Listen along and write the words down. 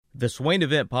The Swain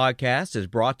Event Podcast is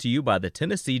brought to you by the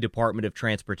Tennessee Department of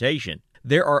Transportation.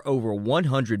 There are over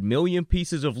 100 million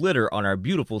pieces of litter on our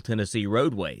beautiful Tennessee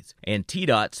roadways, and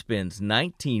TDOT spends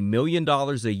 $19 million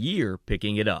a year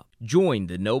picking it up. Join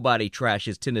the Nobody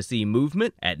Trashes Tennessee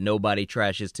movement at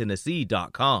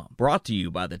NobodyTrashesTennessee.com. Brought to you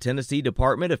by the Tennessee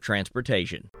Department of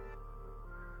Transportation.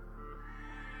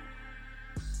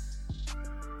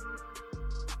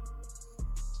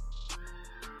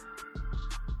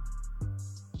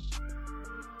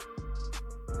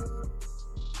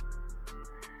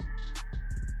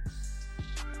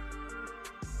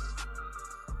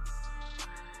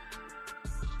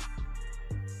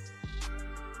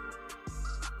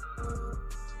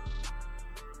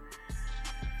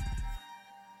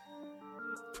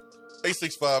 Eight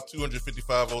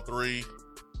 255-03,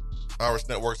 Irish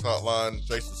Networks Hotline.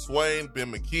 Jason Swain,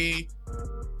 Ben McKee.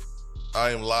 I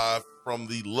am live from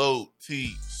the Low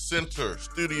T Center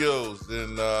Studios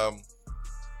in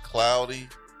cloudy,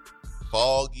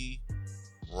 foggy,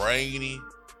 rainy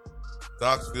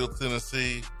Knoxville,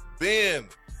 Tennessee. Ben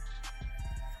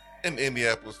in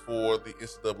Indianapolis for the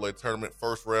NCAA tournament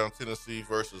first round, Tennessee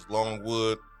versus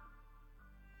Longwood.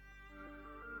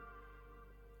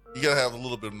 You got to have a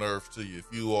little bit of nerve to you if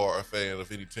you are a fan of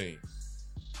any team.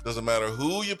 Doesn't matter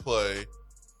who you play,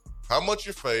 how much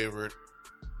you're favored.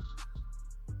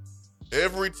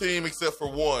 Every team except for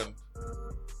one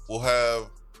will have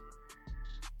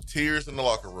tears in the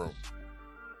locker room.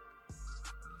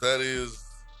 That is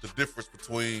the difference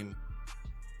between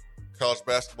college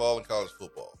basketball and college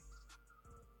football.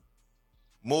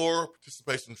 More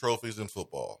participation trophies in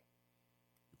football.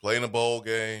 You play in a bowl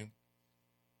game.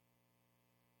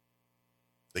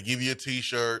 They give you a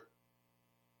T-shirt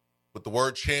with the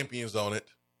word champions on it.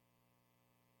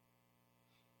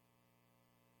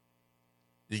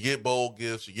 You get bowl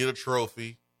gifts. You get a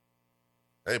trophy.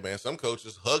 Hey, man, some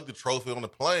coaches hug the trophy on the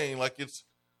plane like it's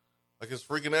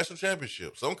freaking national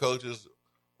championship. Some coaches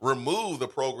remove the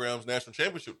program's national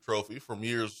championship trophy from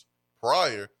years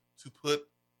prior to put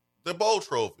the bowl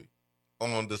trophy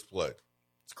on display.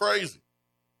 It's crazy.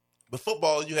 But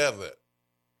football, you have that.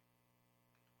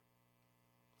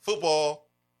 Football,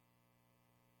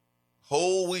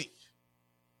 whole week.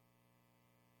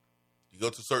 You go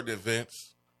to certain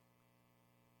events.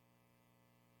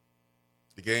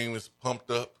 The game is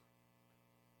pumped up.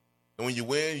 And when you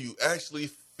win, you actually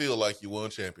feel like you won a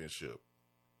championship.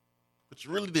 But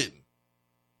you really didn't.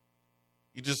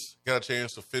 You just got a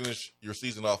chance to finish your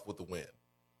season off with a win.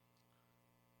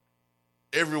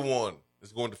 Everyone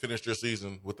is going to finish their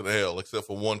season with an L except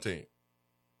for one team.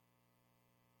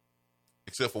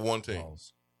 Except for one team.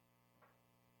 Vols.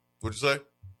 What'd you say?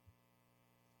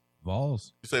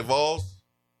 Vols. You say Vols?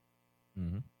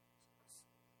 Mm-hmm.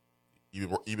 You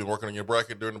been working on your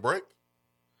bracket during the break?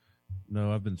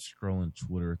 No, I've been scrolling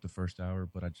Twitter at the first hour,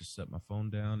 but I just set my phone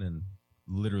down and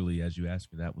literally, as you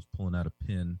asked me that, was pulling out a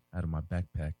pen out of my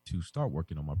backpack to start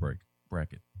working on my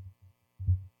bracket.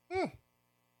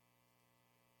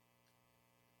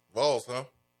 Vols, huh?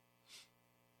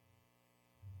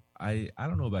 I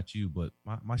don't know about you, but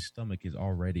my stomach is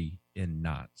already in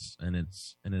knots, and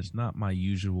it's not my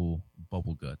usual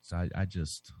bubble guts.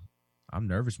 I'm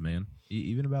nervous, man.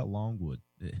 Even about Longwood.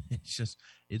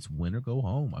 It's win or go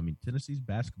home. I mean, Tennessee's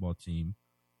basketball team,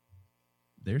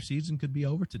 their season could be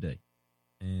over today,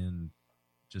 and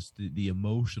just the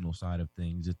emotional side of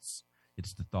things. It's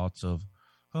the thoughts of,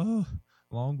 oh,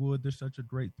 Longwood, they're such a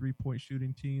great 3-point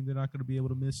shooting team. They're not going to be able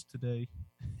to miss today.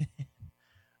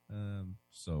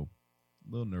 So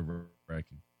a little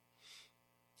nerve-wracking.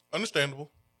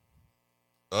 Understandable.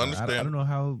 I don't know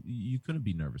how you couldn't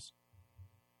be nervous.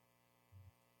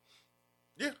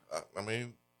 Yeah, I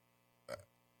mean,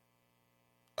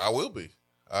 I will be.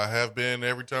 I have been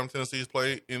every time Tennessee's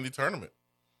played in the tournament.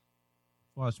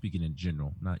 Well, I was speaking in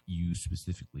general, not you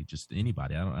specifically, just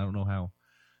anybody. I don't know how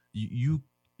you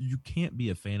can't be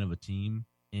a fan of a team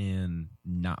and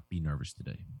not be nervous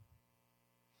today.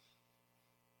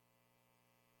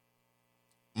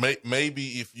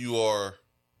 Maybe if you are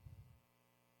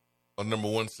a number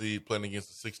 1 seed playing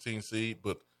against a 16 seed,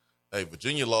 but hey,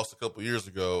 Virginia lost a couple years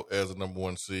ago as a number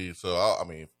 1 seed. So I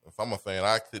mean, if I'm a fan,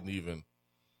 I couldn't even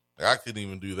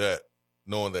do that,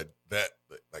 knowing that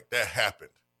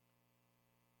happened.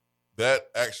 That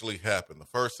actually happened. The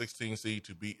first 16 seed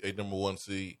to beat a number 1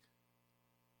 seed.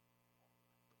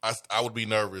 I would be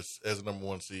nervous as a number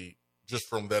 1 seed just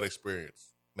from that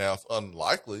experience. Now it's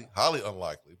unlikely, highly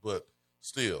unlikely, but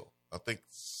still, I think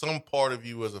some part of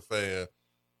you as a fan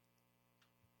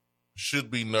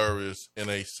should be nervous in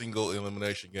a single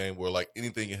elimination game where like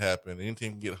anything can happen, any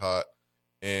team can get hot,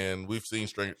 and we've seen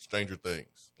stranger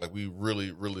things. Like we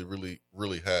really, really, really,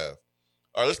 really have.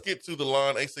 All right, let's get to the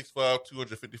line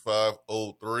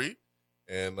 865-255-03.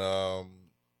 And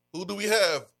who do we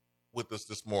have with us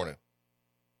this morning?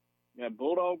 Yeah,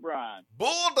 Bulldog Brian.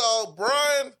 Bulldog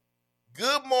Brian,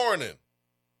 good morning.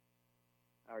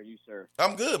 How are you, sir?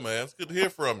 I'm good, man. It's good to hear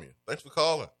from you. Thanks for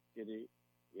calling. It's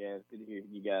good to hear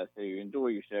you guys too. Enjoy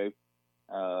your show.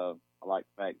 I like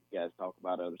the fact you guys talk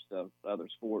about other stuff, other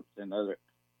sports, and other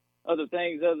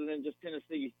things other than just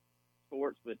Tennessee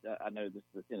sports. But I know this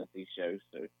is a Tennessee show,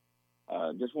 so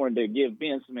just wanted to give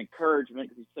Ben some encouragement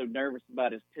because he's so nervous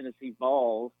about his Tennessee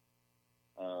Vols.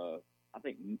 I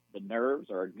think the nerves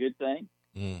are a good thing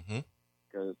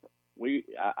because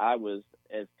I was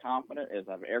as confident as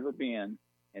I've ever been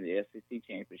in the SEC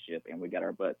championship, and we got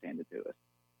our butts handed to us.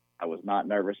 I was not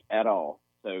nervous at all.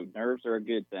 So nerves are a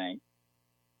good thing.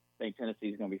 I think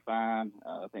Tennessee's going to be fine.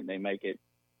 I think they make it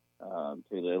to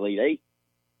the Elite Eight,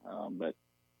 but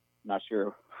not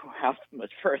sure how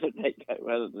much further they go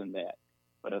other than that.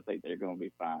 But I think they're going to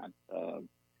be fine.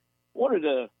 Wanted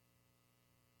to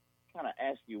kind of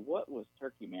ask you, what was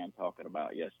Turkey Man talking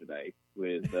about yesterday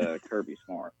with Kirby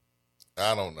Smart?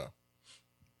 I don't know.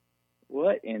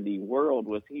 What in the world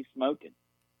was he smoking?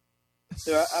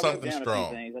 So I wrote down strong. A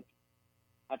few things.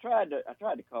 I tried to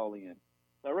call in.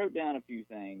 So I wrote down a few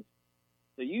things.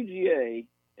 So UGA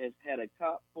has had a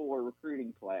top 4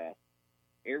 recruiting class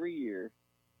every year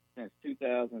since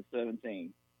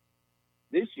 2017.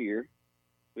 This year,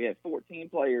 we had 14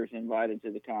 players invited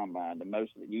to the combine, the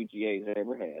most that UGA's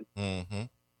ever had. Mm-hmm.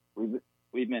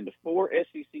 We've been to 4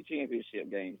 SEC championship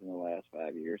games in the last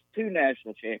 5 years, 2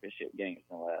 national championship games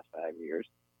in the last 5 years.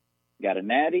 Got a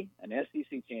Natty, an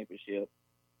SEC championship,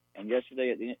 and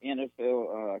yesterday at the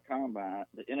NFL combine,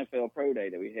 the NFL Pro Day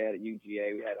that we had at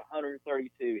UGA, we had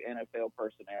 132 NFL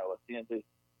personnel attend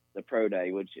the Pro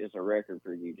Day, which is a record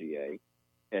for UGA.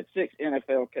 Had 6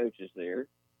 NFL coaches there,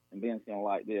 and Ben's going to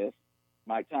like this.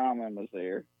 Mike Tomlin was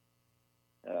there,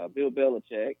 Bill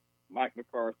Belichick, Mike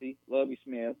McCarthy, Lovie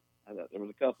Smith. There was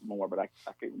a couple more, but I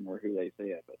can't remember who they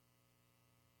said. But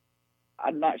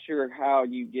I'm not sure how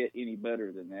you get any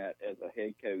better than that as a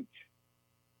head coach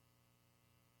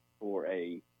for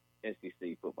a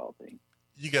SEC football team.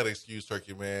 You got to excuse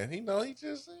Turkey Man. He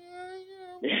just,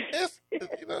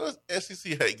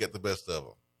 SEC hate get the best of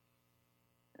him.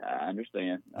 I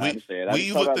understand.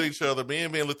 We looked at each other. Me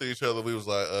and Ben looked at each other. We was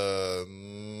like, I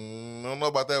don't know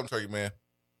about that one, Turkey Man.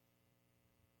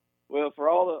 Well, for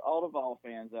all the Vol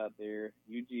fans out there,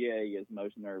 UGA is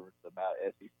most nervous about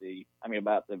SEC. I mean,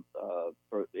 about the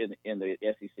in the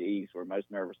SEC East, we're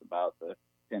most nervous about the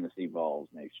Tennessee Vols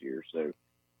next year. So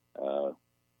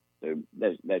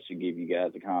that should give you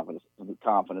guys the confidence.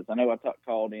 I know I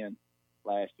called in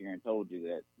last year and told you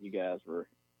that you guys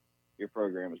your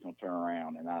program was going to turn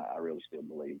around, and I really still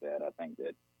believe that. I think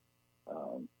that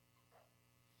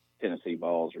Tennessee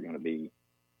Vols are going to be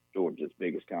Georgia's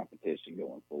biggest competition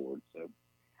going forward. So,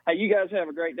 hey, you guys have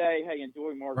a great day. Hey,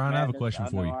 enjoy March Brian, Madness. I have a question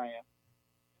for you. I am.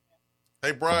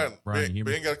 Hey, Brian, Brian,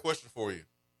 Ben got a question for you.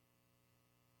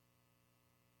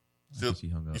 You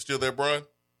still there, Brian?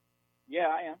 Yeah,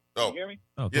 I am. Can you hear me?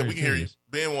 Oh, yeah, we can hear you.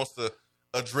 Ben wants to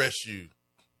address you.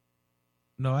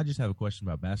 No, I just have a question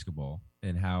about basketball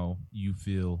and how you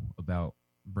feel about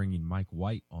bringing Mike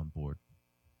White on board.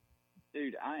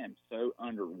 Dude, I am so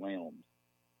underwhelmed.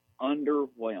 I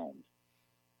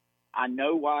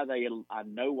know why they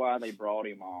brought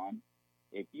him on.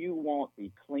 If you want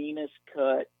the cleanest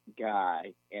cut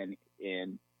guy in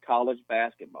college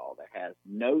basketball that has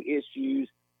no issues,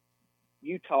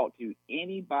 you talk to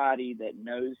anybody that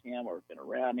knows him or been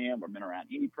around him or been around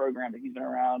any program that he's been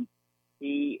around,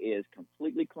 he is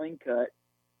completely clean cut.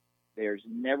 There's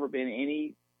never been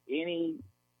any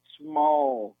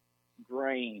small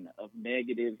grain of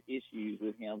negative issues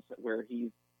with him where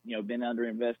he's been under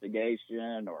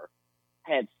investigation or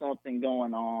had something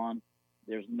going on.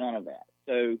 There's none of that.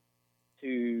 So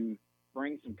to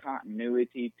bring some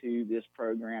continuity to this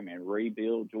program and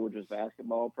rebuild Georgia's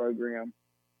basketball program,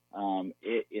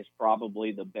 it is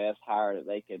probably the best hire that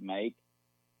they could make.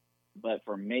 But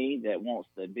for me, that wants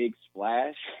the big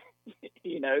splash,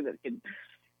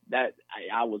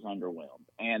 I was underwhelmed.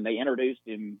 And they introduced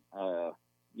him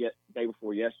day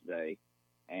before yesterday,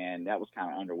 and that was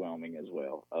kind of underwhelming as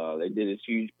well. They did this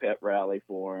huge pep rally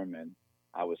for him, and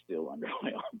I was still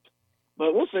underwhelmed.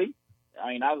 But we'll see. I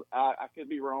mean, I could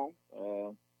be wrong.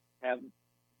 Haven't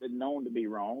been known to be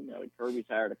wrong. Kirby's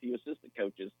hired a few assistant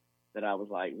coaches that I was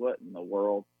like, what in the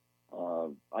world?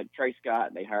 Like Trey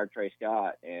Scott, they hired Trey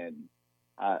Scott, and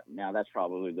now that's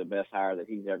probably the best hire that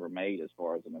he's ever made as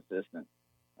far as an assistant.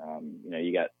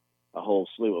 You got a whole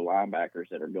slew of linebackers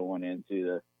that are going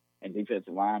into and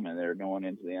defensive linemen that are going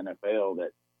into the NFL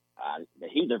that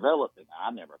he developed, and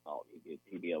I never thought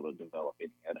he'd be able to develop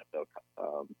any NFL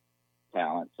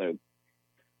talent. So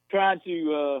I'm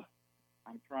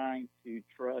trying to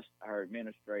trust our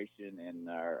administration and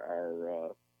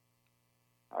our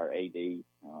AD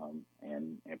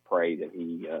and pray that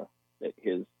that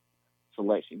his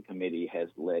selection committee has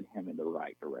led him in the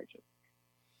right direction.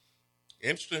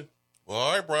 Interesting. Well,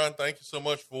 all right, Brian, thank you so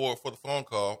much for the phone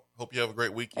call. Hope you have a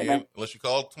great weekend, Hey, unless you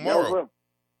call tomorrow.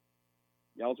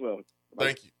 Y'all as well.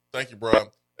 Bye. Thank you, Brian.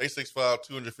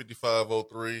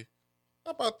 865-255-03.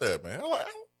 How about that, man? I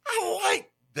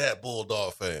like that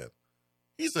Bulldog fan.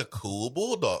 He's a cool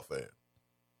Bulldog fan.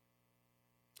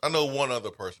 I know one other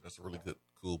person that's a really good,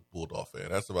 cool Bulldog fan.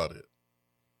 That's about it.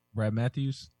 Brad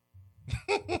Matthews?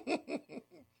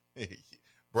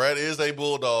 Brad is a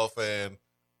Bulldog fan.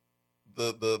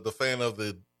 The fan of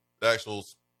the actual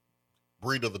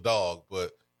breed of the dog,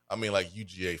 but I mean like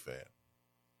UGA fan.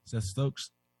 Is that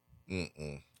Stokes? Don't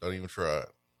even try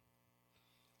it.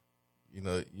 You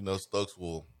know Stokes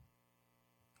will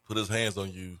put his hands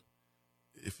on you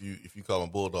if you call him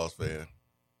a Bulldogs fan.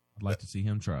 I'd like to see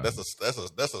him try. That's a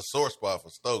sore spot for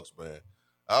Stokes, man.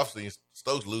 I've seen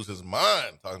Stokes lose his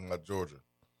mind talking about Georgia.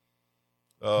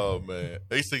 Oh man.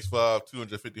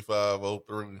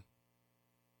 865-255-03.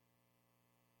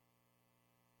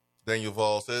 Daniel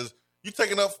Vall says, "You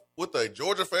taking up with a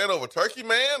Georgia fan over Turkey,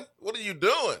 man? What are you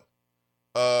doing?"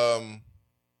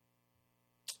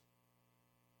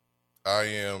 I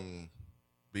am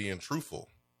being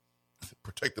truthful,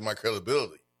 protecting my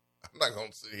credibility. I'm not going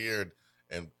to sit here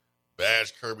and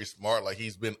bash Kirby Smart like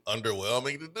he's been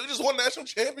underwhelming. The dude just won national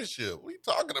championship. What are you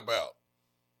talking about?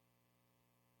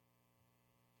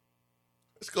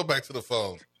 Let's go back to the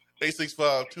phone.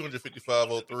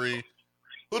 865-255-03.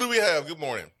 Who do we have? Good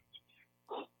morning.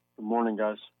 Good morning,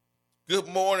 guys. Good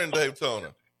morning, Dave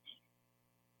Toner.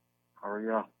 How are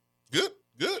y'all? Good.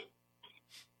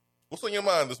 What's on your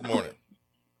mind this morning?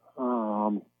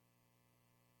 Down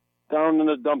in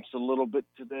the dumps a little bit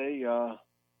today. I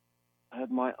had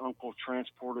my uncle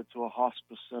transported to a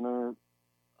hospice center.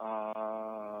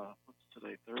 What's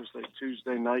today?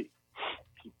 Tuesday night.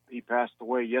 He passed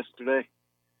away yesterday.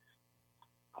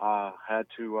 Had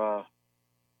to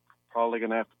probably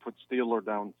going to have to put Steeler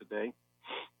down today.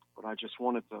 But I just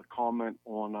wanted to comment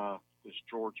on this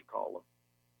Georgia caller.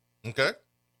 Okay.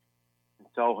 And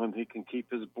tell him he can keep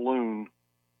his balloon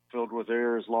filled with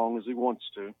air as long as he wants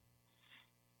to.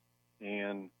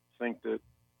 And think that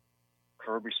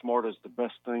Kirby Smart is the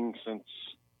best thing since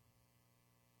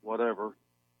whatever.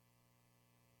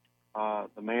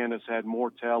 The man has had more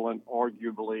talent,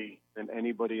 arguably, than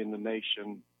anybody in the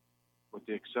nation, with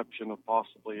the exception of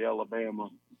possibly Alabama,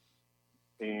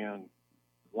 and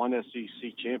one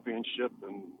SEC championship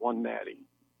and one natty.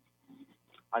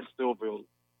 I still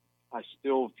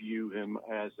view him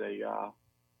as a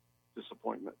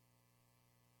disappointment.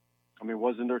 I mean,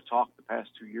 wasn't there talk the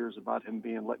past 2 years about him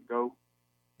being let go?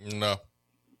 No.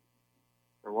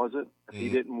 Or was it? If he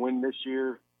didn't win this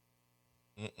year?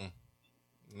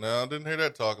 No, I didn't hear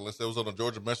that talk unless it was on the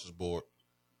Georgia message board.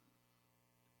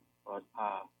 But,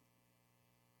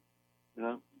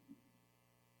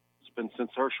 it's been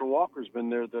since Herschel Walker's been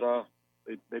there that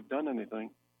they've done anything.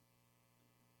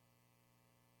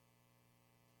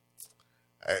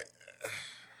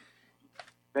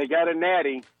 They got a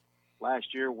natty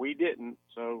last year. We didn't.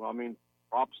 So, I mean,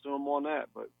 props to them on that.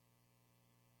 But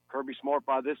Kirby Smart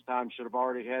by this time should have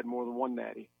already had more than one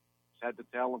natty. He's had the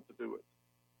talent to do it.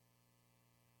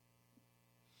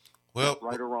 Well,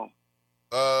 right or wrong?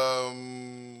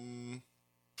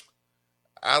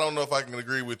 I don't know if I can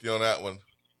agree with you on that one.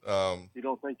 You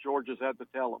don't think Georgia's had the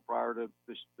talent prior to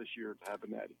this year to have a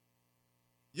natty?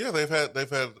 Yeah, they've had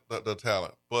the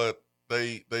talent, but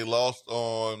they lost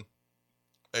on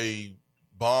a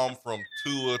bomb from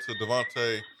Tua to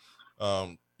Devontae.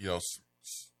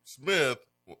 Smith,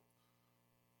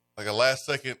 like a last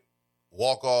second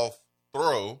walk off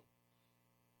throw.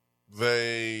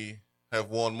 They have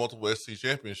won multiple SEC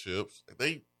championships.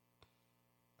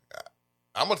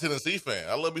 I'm a Tennessee fan.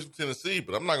 I love me some Tennessee,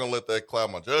 but I'm not going to let that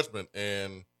cloud my judgment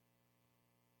and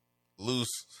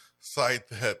lose sight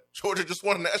that Georgia just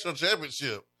won a national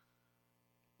championship.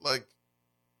 Like,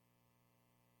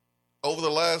 over the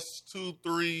last 2,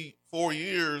 3, 4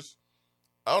 years,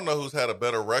 I don't know who's had a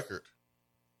better record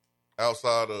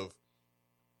outside of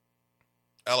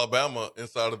Alabama,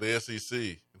 inside of the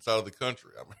SEC, inside of the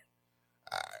country. I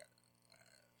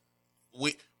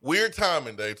mean, weird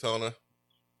timing, Daytona.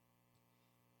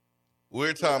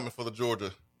 Weird timing for the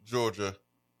Georgia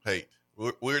hate.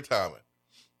 Weird timing.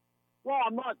 Well,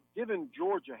 I'm not giving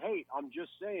Georgia hate. I'm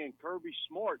just saying Kirby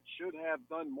Smart should have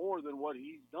done more than what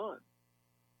he's done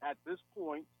at this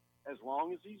point, as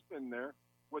long as he's been there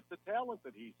with the talent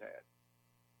that he's had.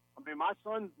 I mean, my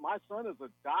son is a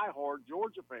diehard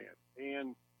Georgia fan,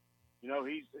 and you know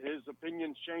his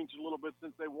opinions changed a little bit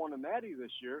since they won a Natty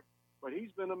this year. But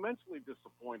he's been immensely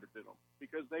disappointed in them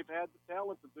because they've had the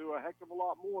talent to do a heck of a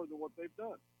lot more than what they've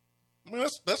done. I mean,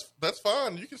 that's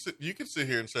fine. You can sit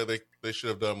here and say they should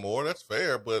have done more. That's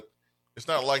fair, but it's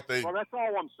not like they. Well, that's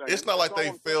all I'm saying. It's not like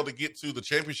they failed to get to the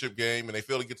championship game and they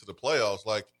failed to get to the playoffs.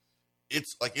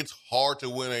 It's hard to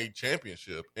win a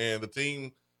championship, and the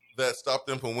team that stopped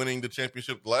them from winning the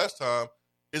championship last time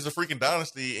is a freaking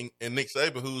dynasty in Nick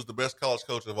Saban, who's the best college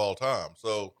coach of all time.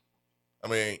 So, I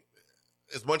mean,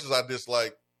 as much as I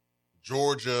dislike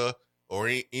Georgia or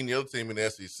any other team in the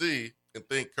SEC and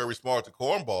think Kirby Smart's a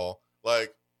cornball,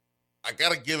 like, I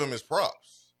got to give him his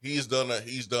props. He's done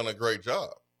a great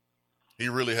job. He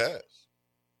really has.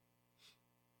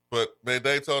 But, man,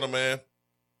 Daytona, man,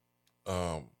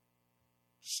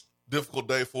 difficult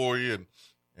day for you,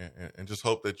 and just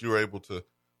hope that you're able to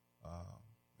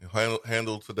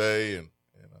handle today. And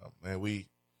man, we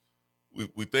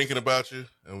thinking about you,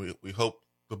 and we hope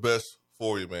the best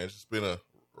for you, man. It's just been a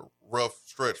rough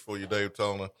stretch for you,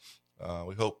 Daytona.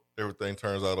 We hope everything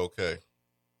turns out okay.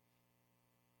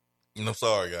 And I'm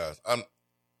sorry, guys.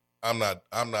 I'm not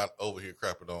over here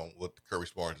crapping on what Kirby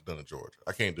Smart has done in Georgia.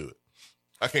 I can't do it.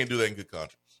 I can't do that in good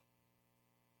conscience.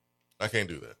 I can't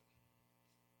do that.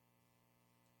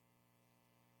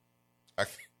 I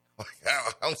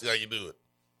don't see how you do it.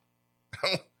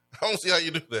 I don't see how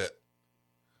you do that.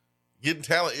 Getting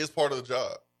talent is part of the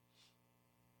job.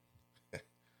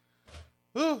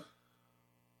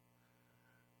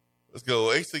 Let's go.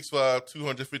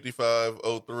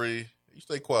 865-255-03. You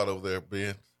stay quiet over there,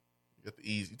 Ben.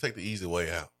 You take the easy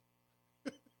way out.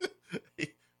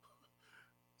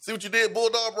 See what you did,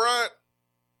 Bulldog Bryant?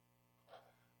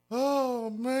 Oh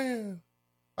man.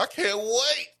 I can't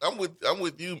wait. I'm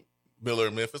with you, Miller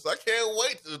in Memphis. I can't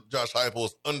wait till Josh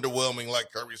Heupel's underwhelming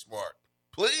like Kirby Smart.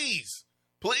 Please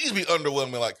be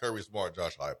underwhelming like Kirby Smart,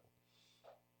 Josh Heupel.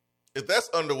 If that's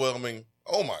underwhelming,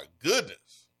 oh my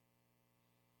goodness.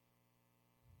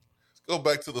 Let's go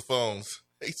back to the phones.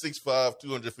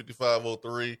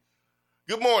 865-255-03.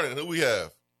 Good morning. Who we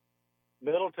have?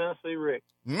 Middle Tennessee Rick.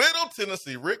 Middle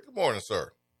Tennessee Rick. Good morning,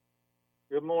 sir.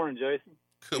 Good morning, Jason.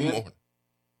 Good morning.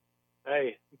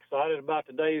 Hey, excited about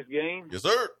today's game. Yes,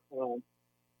 sir. Hope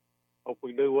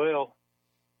we do well.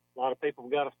 A lot of people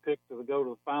got us picked to go to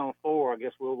the Final Four. I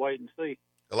guess we'll wait and see.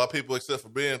 A lot of people except for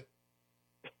Ben.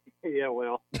 Yeah,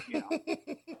 well, you know.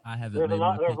 I haven't There's made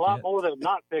my pick a lot yet. more that are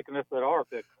not picking us that are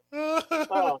picking.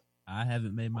 I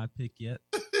haven't made my pick yet.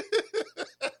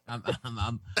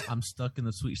 I'm stuck in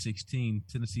the Sweet 16,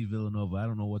 Tennessee Villanova. I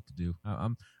don't know what to do.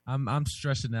 I'm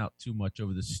stressing out too much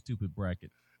over this stupid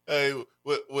bracket. Hey,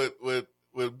 with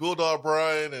Bulldog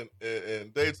Brian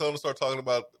and Daytona start talking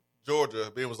about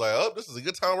Georgia, Ben was like, "Oh, this is a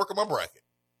good time to work on my bracket."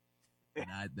 And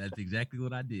that's exactly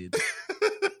what I did.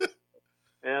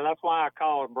 Yeah, that's why I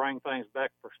call and bring things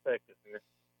back perspective here.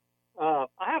 I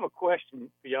have a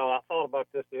question for y'all. I thought about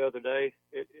this the other day.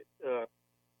 You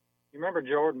remember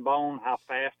Jordan Bone, how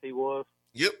fast he was?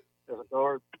 Yep. As a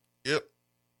guard? Yep.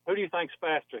 Who do you think's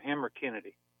faster, him or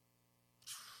Kennedy?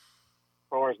 As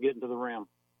far as getting to the rim.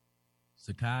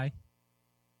 Sakai?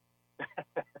 So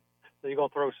you're going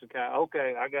to throw Sakai.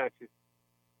 Okay, I got you.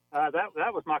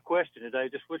 That was my question today.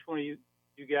 Just which one of you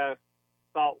guys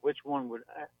thought which one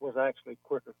was actually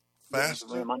quicker?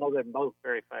 Faster? I know they're both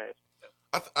very fast.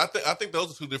 I think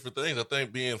those are two different things. I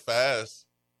think being fast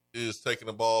is taking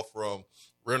the ball from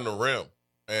rim to rim.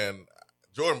 And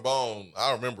Jordan Bone,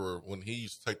 I remember when he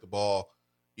used to take the ball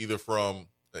either from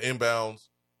the inbounds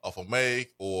off a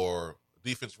make or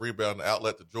defense rebound and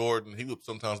outlet to Jordan. He would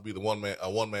sometimes be a one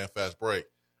man fast break.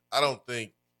 I don't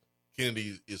think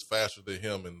Kennedy is faster than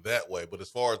him in that way. But as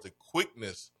far as the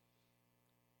quickness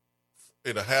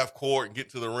in a half court and get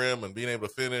to the rim and being able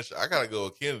to finish, I got to go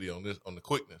with Kennedy on the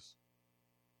quickness.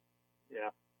 Yeah,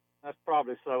 that's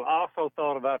probably so. I also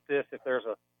thought about this. If there's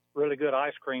a really good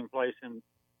ice cream place in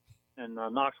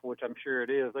Knoxville, which I'm sure it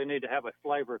is, they need to have a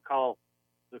flavor called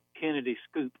the Kennedy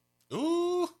Scoop.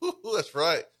 Ooh, that's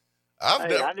right. I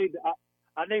need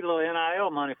a little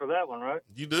NIL money for that one, right?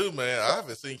 You do, man. I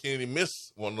haven't seen Kennedy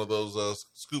miss one of those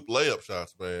scoop layup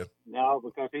shots, man. No,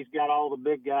 because he's got all the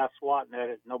big guys swatting at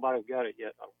it. Nobody's got it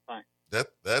yet, I don't think.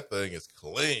 That thing is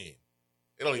clean.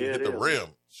 It don't even hit the is.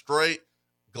 rim. Straight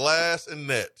glass and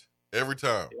net every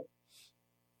time. Yep.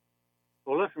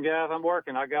 Well, listen, guys, I'm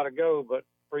working. I got to go, but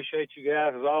appreciate you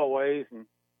guys as always. And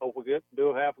Hope we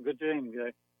do have a good team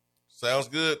today. Sounds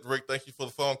good, Rick. Thank you for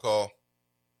the phone call.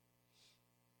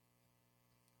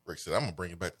 Rick said, I'm going to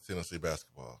bring it back to Tennessee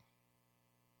basketball.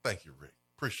 Thank you, Rick.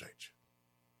 Appreciate you.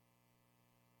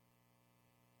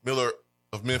 Miller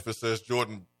of Memphis says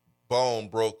Jordan Bone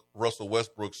broke Russell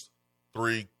Westbrook's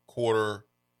 3-quarter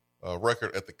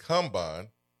record at the Combine.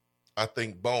 I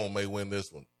think Bone may win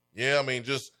this one. Yeah, I mean,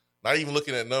 just not even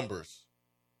looking at numbers.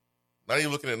 I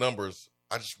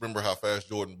just remember how fast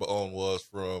Jordan Bone was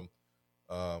from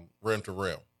rim to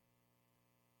rim.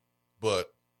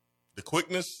 But the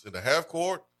quickness in the half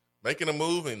court, making a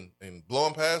move and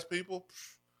blowing past people,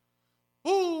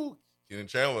 whoo, Kenny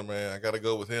Chandler, man, I got to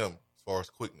go with him as far as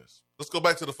quickness. Let's go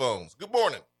back to the phones. Good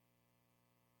morning.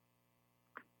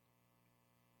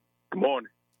 Good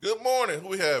morning. Good morning. Who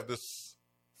we have this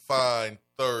fine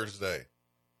Thursday?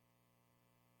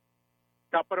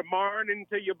 Top of the morning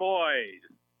to you boys.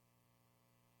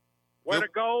 Where the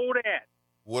gold at?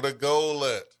 What a goal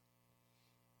at.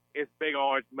 It's Big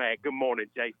Orange Mac. Good morning,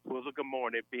 Jay Swizzle. Good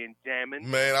morning, Benjamin.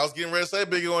 Man, I was getting ready to say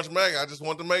Big Orange Mac. I just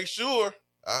wanted to make sure.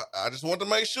 I just wanted to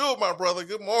make sure, my brother.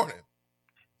 Good morning.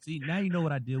 See, now you know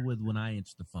what I deal with when I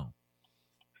answer the phone.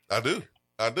 I do,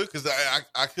 because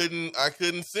I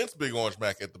couldn't sense Big Orange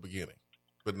Mac at the beginning,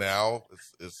 but now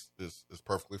it's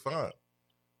perfectly fine.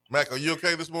 Mac, are you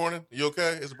okay this morning? You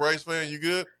okay? As a Braves fan, you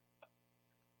good?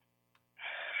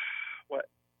 What?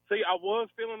 See, I was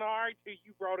feeling all right till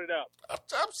you brought it up.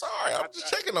 I'm sorry. I'm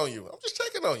just checking on you.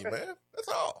 Man. That's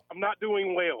all. I'm not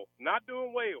doing well. Not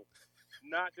doing well.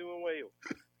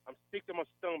 I'm sick to my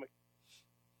stomach.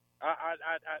 I'm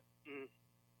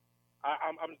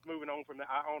just moving on from that.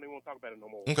 I don't even want to talk about it no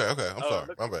more. Okay. I'm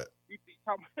sorry. My bad.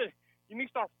 You need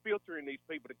to start filtering these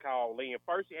people to call in.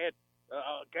 First, you had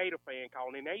a Gator fan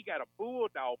calling in. Now you got a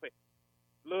Bulldog fan.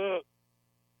 Look,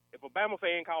 if a Bama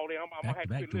fan called in, I'm going to have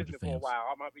to quit listening for a while.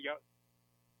 I'm going to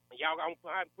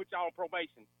have to put y'all on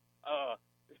probation. I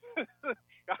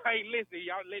ain't listening.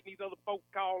 Y'all letting these other folks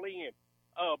call in.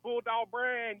 Bulldog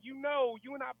Brian, you and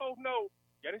I both know,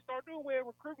 y'all didn't start doing well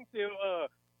recruiting till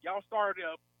y'all started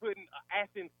putting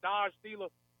Athens Dodge dealer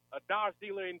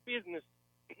in business.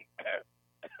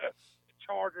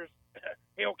 Chargers,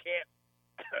 Hellcats,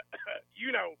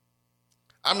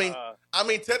 I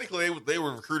mean, technically they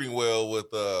were recruiting well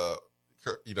with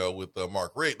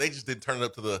Mark Richt. They just didn't turn it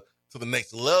up to the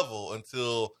next level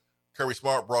until Kirby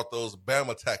Smart brought those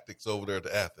Bama tactics over there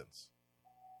to Athens.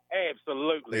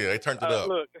 Absolutely. Yeah, they turned it up.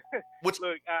 Look,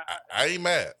 I ain't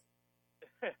mad.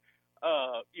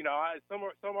 Some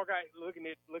more guys looking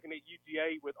at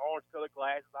UGA with orange colored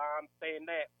glasses. I understand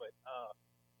that, but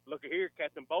look at here,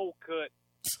 Captain Bowl Cut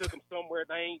took them somewhere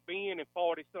they ain't been in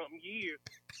 40-something years.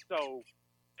 So,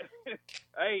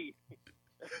 hey,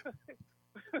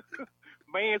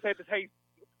 man's had the same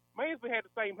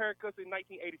haircut in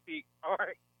 1986. All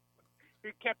right,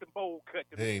 here's Captain Bowl Cut.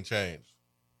 He ain't changed.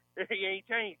 He ain't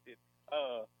changed it.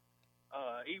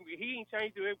 He ain't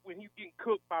changed it when he was getting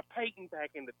cooked by Peyton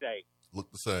back in the day.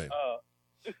 Look the same.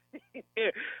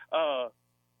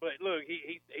 But look,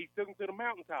 he took him to the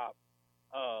mountaintop.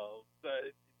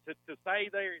 To say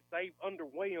they've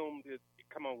underwhelmed is,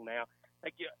 come on now,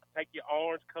 take your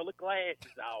orange colored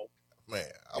glasses off.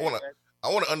 Man, I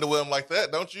want to underwhelm like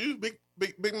that, don't you, Big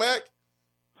Mac?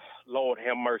 Lord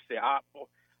have mercy.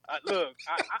 Look.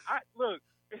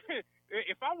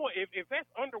 If that's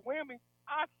underwhelming,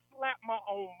 I slap my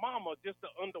own mama just to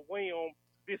underwhelm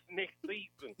this next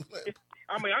season.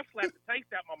 I slapped the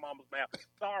taste out my mama's mouth.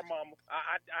 Sorry, mama.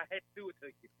 I had to do it to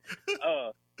you.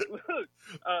 Look,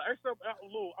 I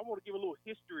want to give a little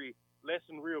history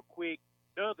lesson real quick.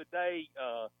 The other day,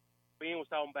 Ben was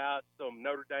talking about some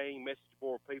Notre Dame message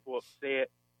board people upset,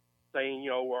 saying,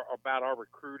 about our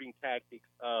recruiting tactics.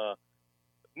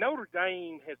 Notre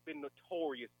Dame has been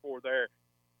notorious for their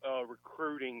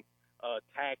recruiting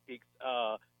tactics.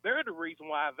 They're the reason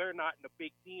why they're not in the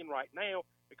Big Ten right now,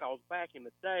 because back in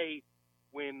the day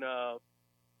when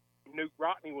Newt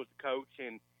Rockne was the coach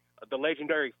and the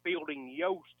legendary Fielding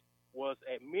Yost was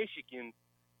at Michigan,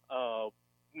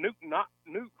 Newt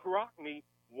Rockne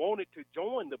wanted to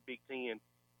join the Big Ten,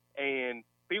 and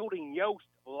Fielding Yost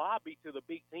lobbied to the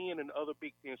Big Ten and other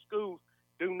Big Ten schools,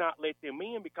 do not let them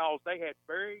in because they had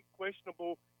very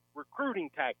questionable recruiting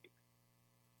tactics.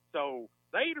 So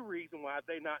they the reason why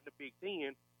they're not in the Big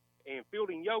Ten. And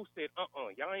Fielding Yost said,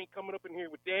 y'all ain't coming up in here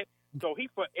with that. So he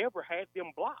forever had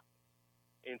them blocked.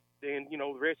 And then,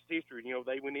 the rest is history.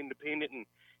 They went independent and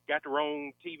got their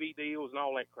own TV deals and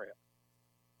all that crap.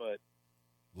 But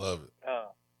love it.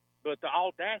 But the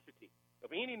audacity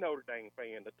of any Notre Dame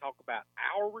fan to talk about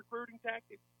our recruiting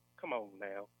tactics, come on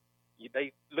now.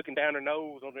 they looking down their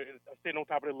nose on sitting on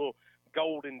top of their little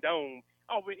golden dome.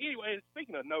 Oh, but anyway,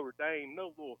 speaking of Notre Dame,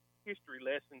 no little history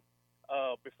lesson.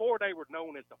 Before they were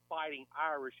known as the Fighting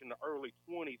Irish in the early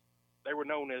 20s, they were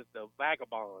known as the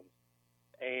Vagabonds.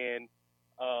 And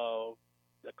the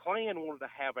Klan wanted to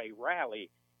have a rally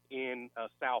in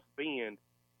South Bend,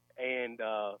 and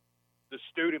the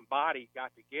student body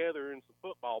got together and some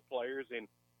football players and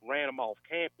ran them off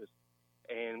campus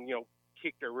and,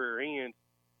 kicked their rear ends.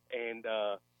 And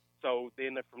so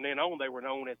then from then on, they were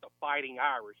known as the Fighting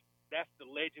Irish. That's the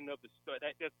legend of the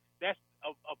that's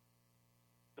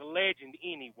the legend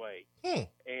anyway.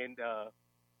 And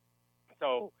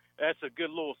so that's a good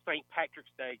little St.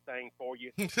 Patrick's Day thing for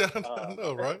you. I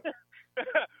know, right?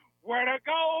 Where the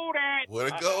gold at? Where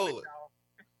the gold at?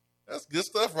 That's good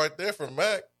stuff right there from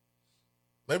Mac.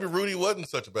 Maybe Rudy wasn't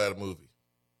such a bad movie.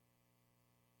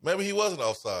 Maybe he wasn't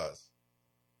offsides.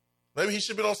 Maybe he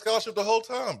should have been on scholarship the whole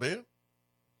time, Ben.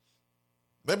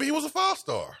 Maybe he was a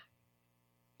 5-star.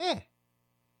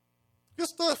 Good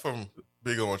stuff from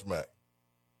Big Orange Mac.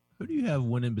 Who do you have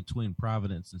winning between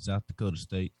Providence and South Dakota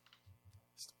State?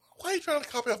 Why are you trying to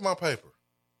copy off my paper?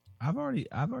 I've already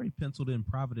penciled in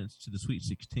Providence to the Sweet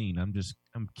 16. I'm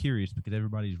curious because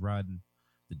everybody's riding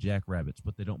the Jackrabbits,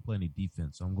 but they don't play any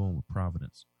defense, so I'm going with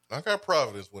Providence. I got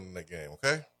Providence winning that game,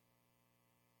 okay?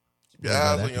 Keep your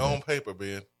eyes on your own paper,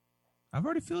 Ben. I've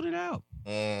already filled it out.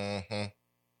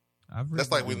 Mm-hmm.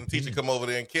 That's like when the teacher come over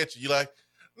there and catch you. You're like,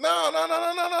 no.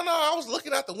 I was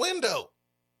looking out the window.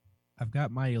 I've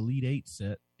got my Elite Eight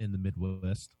set in the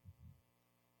Midwest.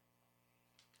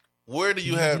 Where do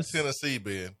you have Tennessee,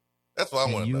 Ben? That's what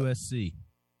I want to know. USC.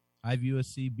 I have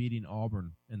USC beating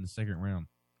Auburn in the second round.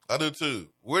 I do too.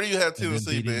 Where do you have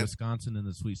Tennessee, Ben? Wisconsin in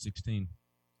the Sweet 16.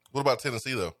 What about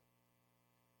Tennessee, though?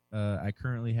 I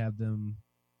currently have them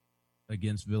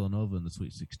against Villanova in the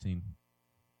Sweet 16.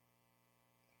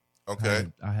 Okay.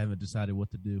 I haven't decided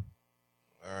what to do.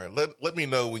 All right. Let me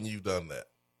know when you've done that.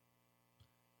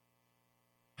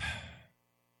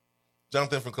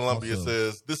 Jonathan from Columbia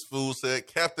says, this fool said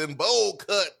Captain Bowl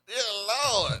Cut. Dear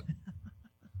Lord.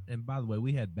 And by the way,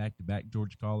 we had back-to-back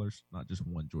Georgia callers, not just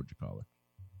one Georgia caller.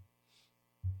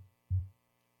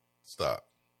 Stop.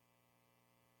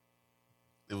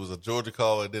 It was a Georgia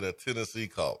caller, then a Tennessee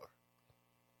caller.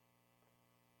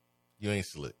 You ain't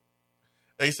slick.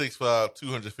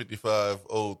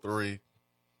 865-255-03.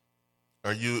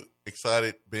 Are you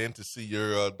excited, Ben, to see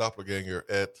your doppelganger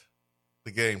at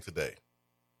the game today?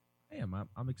 I am.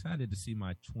 I'm excited to see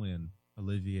my twin,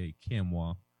 Olivier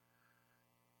Camois.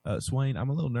 Swain, I'm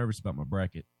a little nervous about my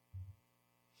bracket.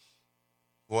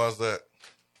 Why is that?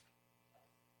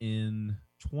 In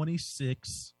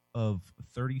 26 of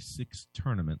 36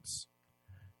 tournaments,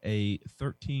 a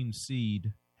 13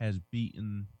 seed has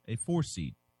beaten a 4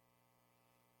 seed.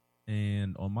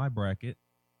 And on my bracket,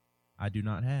 I do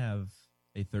not have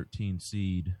a 13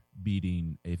 seed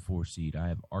beating a 4 seed. I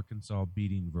have Arkansas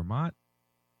beating Vermont.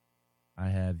 I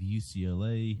have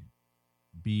UCLA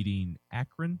beating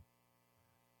Akron.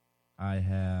 I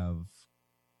have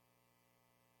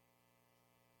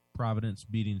Providence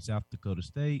beating South Dakota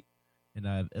State. And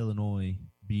I have Illinois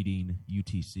beating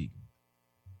UTC.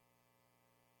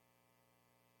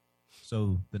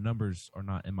 So the numbers are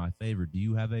not in my favor. Do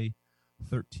you have a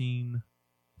 13-4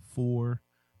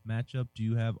 matchup? Do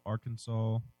you have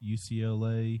Arkansas,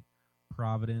 UCLA,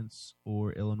 Providence,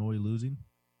 or Illinois losing?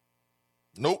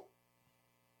 Nope.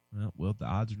 Well, the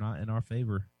odds are not in our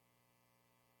favor.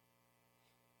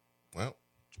 Well,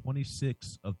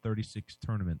 26 of 36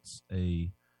 tournaments,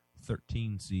 a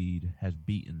 13 seed has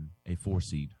beaten a 4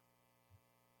 seed.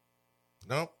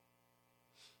 Nope.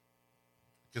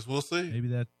 Guess we'll see.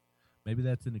 Maybe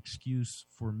that's an excuse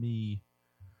for me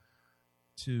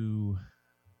to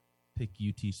pick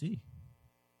UTC.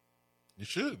 You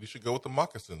should. You should go with the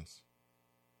moccasins.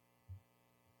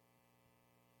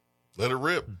 Let it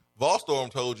rip.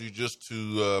 Volstorm told you just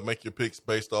to make your picks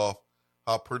based off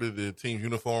how pretty the team's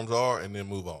uniforms are and then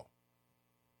move on.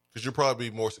 Because you'll probably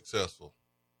be more successful.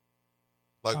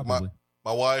 Like my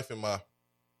wife and my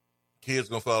kids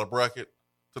going to fill out a bracket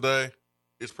today.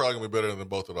 It's probably going to be better than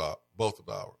both of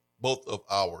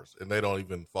ours. And they don't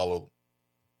even follow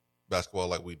basketball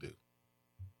like we do.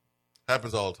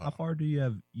 Happens all the time. How far do you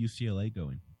have UCLA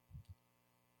going?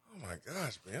 Oh, my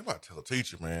gosh, man. I'm about to tell a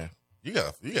teacher, man. You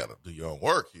gotta do your own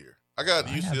work here. I got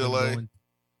UCLA.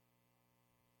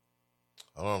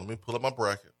 Hold on, let me pull up my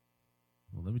bracket.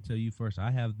 Well, let me tell you first.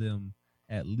 I have them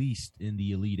at least in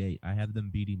the Elite Eight. I have them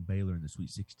beating Baylor in the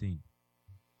Sweet 16.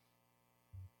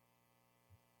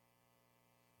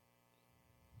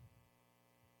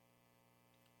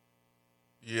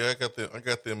 Yeah, I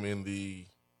got them in the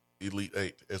Elite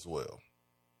Eight as well.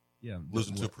 Yeah,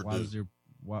 Losing to Purdue.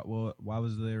 Why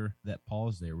was there that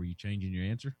pause there? Were you changing your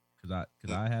answer? Because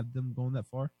I had them going that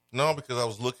far. No, because I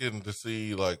was looking to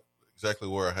see like exactly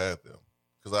where I had them.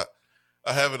 Because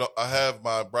I have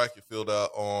my bracket filled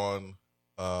out on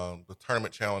the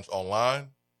Tournament Challenge online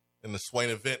in the Swain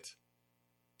event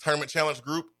Tournament Challenge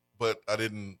group, but I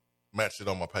didn't match it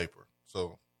on my paper.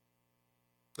 So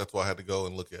that's why I had to go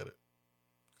and look at it.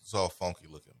 It's all funky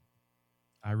looking.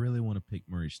 I really want to pick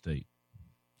Murray State.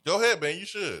 Go ahead, man. You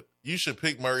should. You should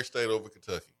pick Murray State over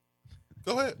Kentucky.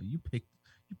 Go ahead. You picked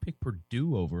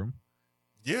Purdue over them.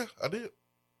 Yeah, I did.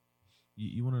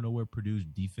 You want to know where Purdue's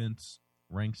defense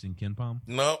ranks in KenPom?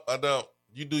 No, I don't.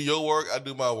 You do your work, I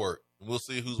do my work. And we'll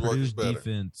see whose work is better. Purdue's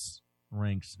defense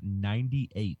ranks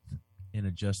 98th in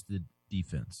adjusted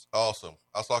defense. Awesome.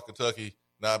 I saw Kentucky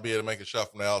not be able to make a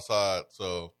shot from the outside,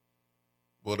 so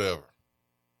whatever.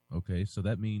 Okay, so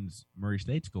that means Murray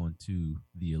State's going to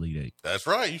the Elite Eight. That's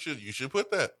right. You should put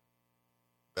that.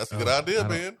 That's a good idea,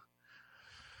 man.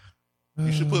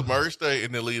 You should put Murray State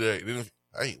in the Elite Eight. Then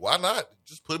hey, why not?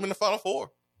 Just put them in the Final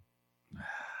Four.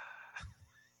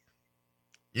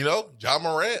 John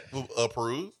Morant will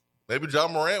approve. Maybe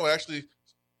John Morant will actually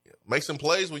make some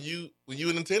plays when you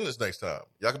in attendance next time.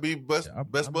 Y'all can be best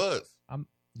buds. I'm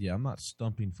not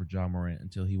stumping for John Morant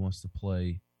until he wants to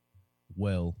play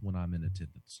well when I'm in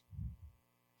attendance.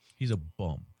 He's a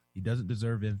bum. He doesn't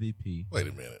deserve MVP. Wait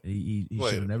a minute. He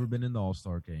should have never been in the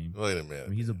All-Star game. Wait a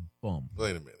minute. He's a bum.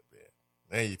 Wait a minute, man.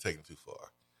 Now you're taking too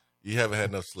far. You haven't had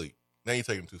enough sleep. Now you're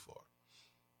taking too far.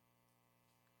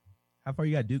 How far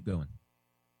you got Duke going?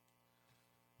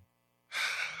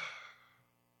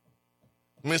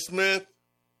 Miss Smith,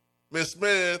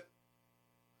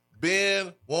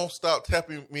 Ben won't stop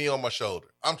tapping me on my shoulder.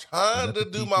 I'm trying to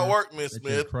do my work, Miss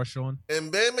Smith. Crush on?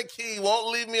 And Ben McKee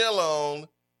won't leave me alone.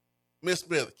 Miss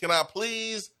Smith, can I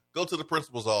please go to the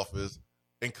principal's office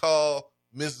and call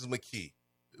Mrs. McKee?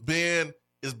 Ben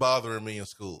is bothering me in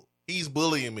school. He's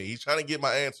bullying me. He's trying to get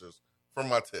my answers from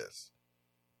my tests.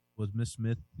 Was Miss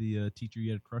Smith the teacher you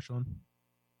had a crush on?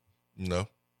 No.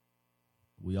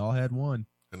 We all had one.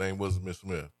 Her name wasn't Miss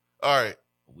Smith. All right.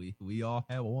 We all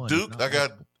had one. Duke, I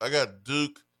got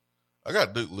Duke. I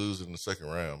got Duke losing in the second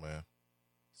round, man.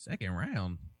 Second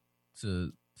round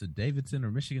to Davidson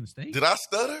or Michigan State? Did I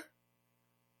stutter?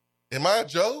 Am I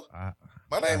Joe?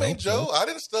 My name ain't Joe. So. I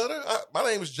didn't stutter. My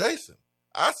name is Jason.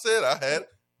 I said I had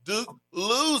Duke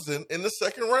losing in the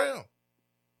second round.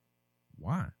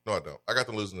 Why? No, I don't. I got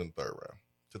them losing in the third round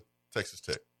to Texas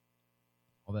Tech.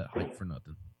 All that hype for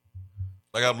nothing.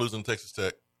 I got them losing to Texas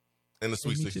Tech in the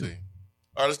Sweet 16. All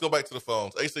right, let's go back to the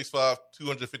phones.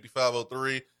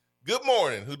 865-255-03. Good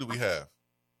morning. Who do we have?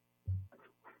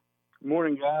 Good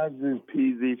morning, guys. This is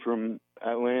PZ from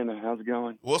Atlanta. How's it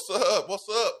going? What's up? What's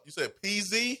up? You said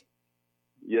PZ?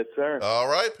 Yes, sir. All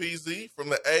right, PZ from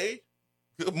the A.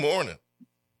 Good morning.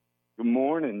 Good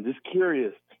morning. Just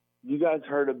curious. You guys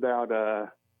heard about,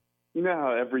 you know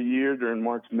how every year during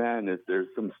March Madness there's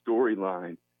some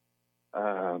storyline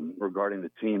regarding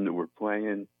the team that we're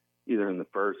playing, either in the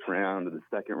first round or the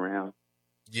second round?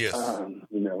 Yes.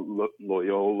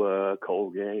 Loyola,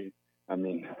 Colgate. I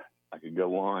mean, I could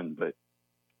go on, but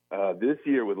this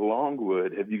year with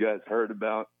Longwood, have you guys heard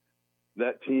about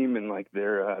that team and like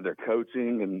their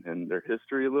coaching and their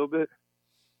history a little bit?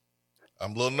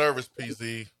 I'm a little nervous,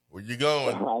 PZ. Where you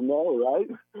going? I know, right?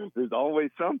 There's always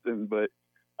something, but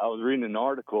I was reading an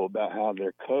article about how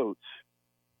their coach,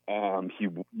 he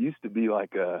used to be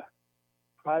like a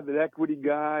private equity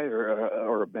guy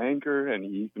or a banker, and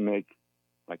he used to make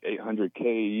like $800K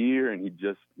a year, and he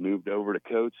just moved over to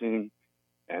coaching,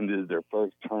 and this is their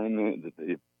first tournament that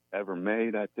they've ever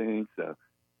made, I think. So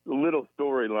a little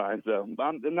storyline. So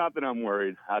not that I'm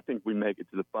worried. I think we make it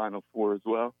to the Final Four as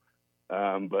well.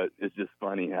 But it's just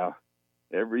funny how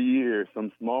every year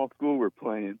some small school we're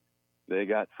playing, they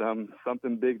got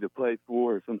something big to play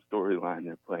for, or some storyline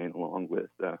they're playing along with.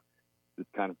 It's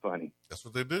kind of funny. That's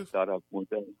what they do. Thought I'd point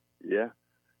that. Yeah.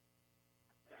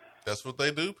 That's what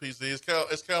they do, PC.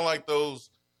 It's kind of like those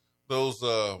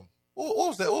what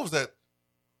was that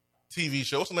TV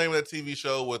show? What's the name of that TV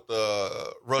show with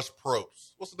Rush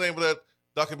Probst? What's the name of that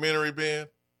documentary, Ben?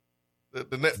 The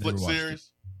Netflix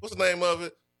series? What's the name of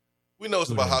it? We know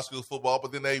it's about high school football,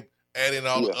 but then they add in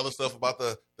all the other stuff about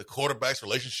the quarterback's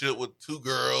relationship with two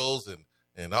girls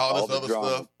and all this other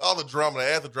stuff. All the drama.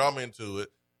 They add the drama into it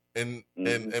and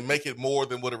make it more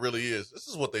than what it really is. This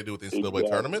is what they do with the NCAA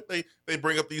tournament. They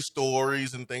bring up these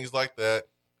stories and things like that.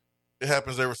 It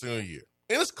happens every single year.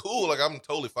 And it's cool. Like, I'm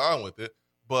totally fine with it.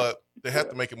 But they have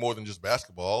to make it more than just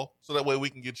basketball. So that way we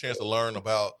can get a chance to learn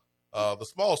about the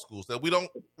small schools that we don't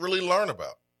really learn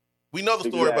about. We know the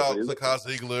story about Zakai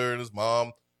Ziegler and his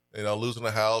mom, losing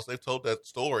the house. They've told that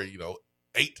story,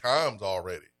 8 times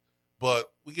already.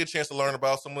 But we get a chance to learn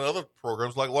about some of the other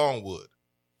programs like Longwood.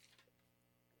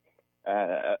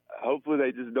 Hopefully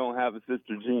they just don't have a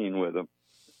Sister Jean with them.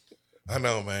 I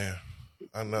know, man.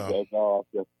 I know. That's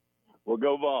awesome. Well,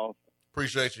 go Vols.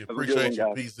 Appreciate you. Have Appreciate you,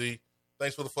 one, PZ.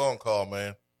 Thanks for the phone call,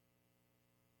 man.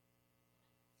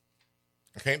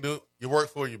 I can't do your work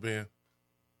for you, Ben.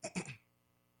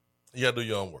 You got to do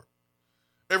your own work.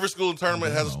 Every school and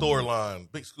tournament has a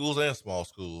storyline, big schools and small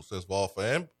schools, says Vol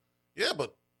fan. Yeah,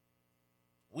 but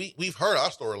we've heard our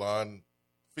storyline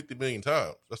 50 million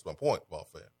times. That's my point, Vol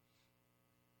fan.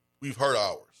 We've heard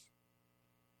ours.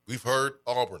 We've heard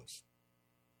Auburn's.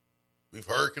 We've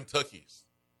heard Kentucky's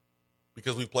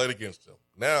because we played against them.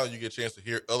 Now you get a chance to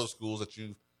hear other schools that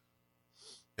you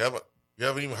haven't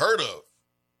even heard of.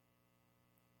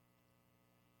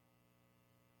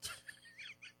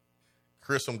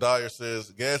 Chris from Dyer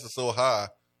says, gas is so high,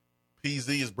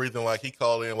 PZ is breathing like he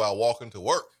called in while walking to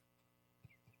work.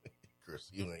 Chris,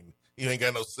 you ain't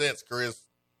got no sense, Chris.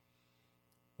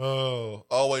 Oh,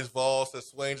 always Vol says,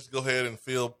 Swain, just go ahead and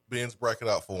fill Ben's bracket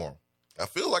out for him. I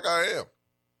feel like I am.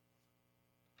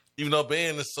 Even though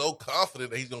Ben is so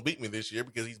confident that he's going to beat me this year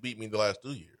because he's beat me the last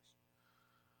 2 years.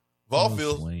 Vol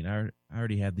feels. Swain, I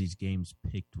already have these games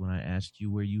picked when I asked you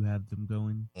where you had them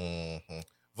going. Mm-hmm.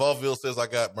 Volville says I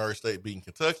got Murray State beating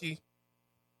Kentucky.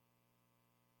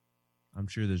 I'm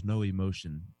sure there's no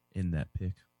emotion in that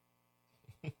pick.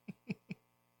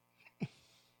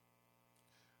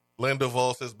 Lando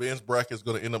Vol says Ben's bracket is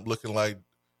going to end up looking like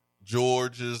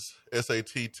George's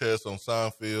SAT test on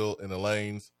Seinfeld and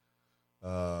Elaine's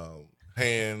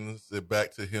hands it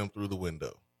back to him through the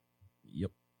window.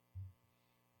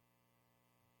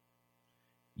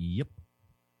 Yep.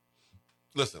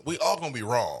 Listen, we all going to be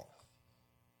wrong.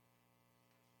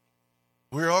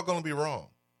 We're all going to be wrong.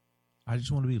 I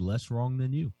just want to be less wrong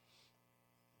than you.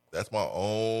 That's my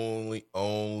only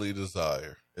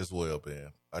desire as well,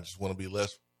 Ben. I just want to be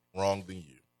less wrong than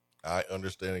you. I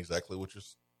understand exactly what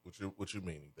you're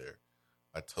meaning there.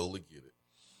 I totally get it.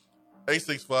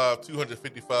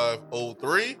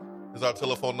 865-255-03 is our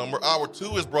telephone number. Hour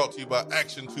 2 is brought to you by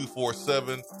Action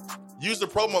 247. Use the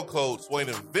promo code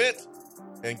SwainEvent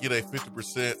and get a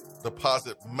 50%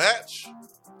 deposit match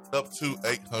up to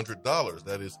 $800.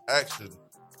 That is Action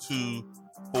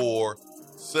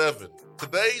 247.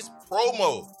 Today's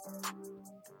promo,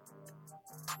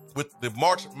 with the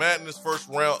March Madness first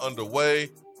round underway,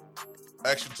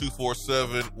 Action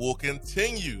 247 will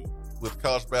continue with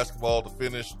college basketball to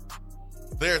finish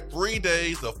their 3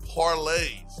 days of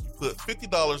parlays. You put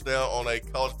 $50 down on a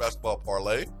college basketball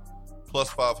parlay, plus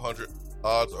 500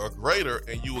 odds or greater,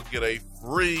 and you will get a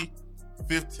free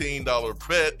 $15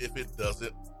 bet if it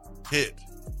doesn't hit.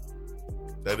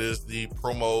 That is the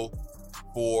promo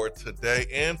for today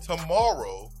and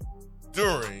tomorrow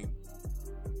during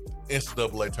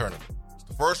NCAA tournament. It's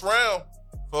the first round,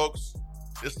 folks.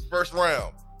 It's the first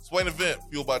round. Swain Event,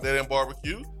 fueled by Dead End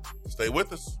Barbecue. Stay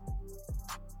with us.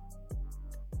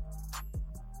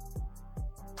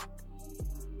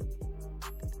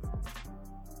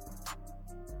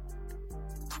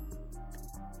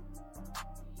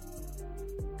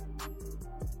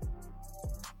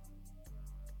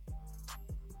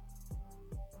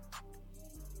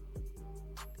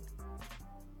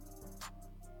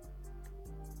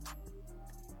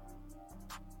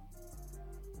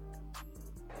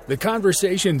 The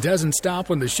conversation doesn't stop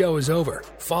when the show is over.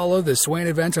 Follow the Swain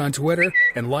Event on Twitter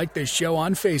and like the show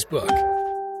on Facebook.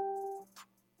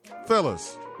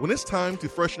 Fellas, when it's time to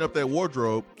freshen up that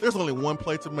wardrobe, there's only one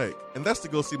play to make, and that's to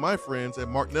go see my friends at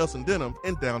Mark Nelson Denim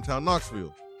in downtown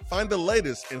Knoxville. Find the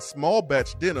latest in small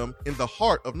batch denim in the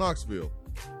heart of Knoxville.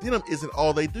 Denim isn't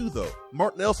all they do, though.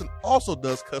 Mark Nelson also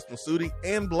does custom suiting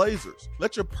and blazers.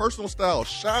 Let your personal style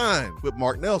shine with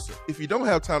Mark Nelson. If you don't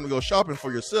have time to go shopping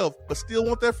for yourself, but still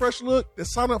want that fresh look, then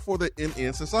sign up for the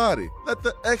MN Society. Let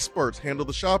the experts handle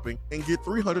the shopping and get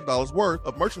 $300 worth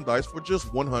of merchandise for just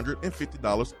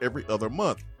 $150 every other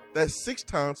month. That's 6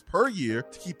 times per year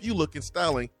to keep you looking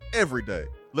styling every day.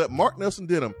 Let Mark Nelson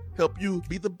Denim help you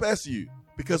be the best you,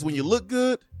 because when you look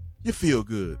good, you feel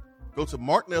good. Go to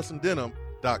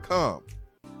marknelsondenim.com.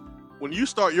 When you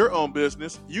start your own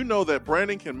business, you know that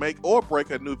branding can make or break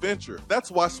a new venture. That's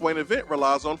why Swain Event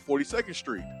relies on 42nd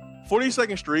Street.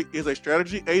 42nd Street is a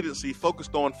strategy agency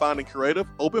focused on finding creative,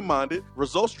 open-minded,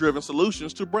 results-driven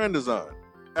solutions to brand design.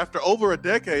 After over a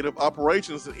decade of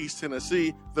operations in East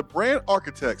Tennessee, the brand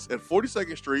architects at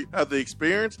 42nd Street have the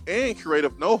experience and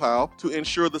creative know-how to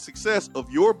ensure the success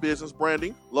of your business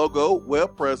branding, logo,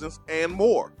 web presence, and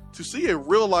more. To see a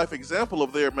real-life example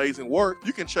of their amazing work,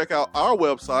 you can check out our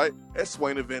website at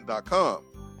swainevent.com.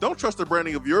 Don't trust the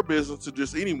branding of your business to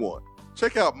just anyone.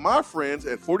 Check out my friends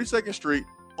at 42nd Street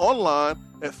online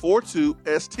at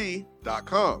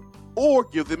 42st.com or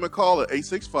give them a call at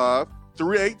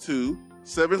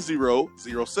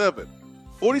 865-382-7007.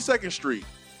 42nd Street,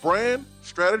 brand,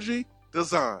 strategy,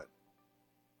 design.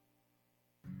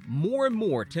 More and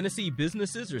more Tennessee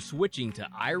businesses are switching to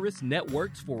Iris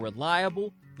Networks for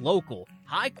reliable, local,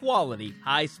 high-quality,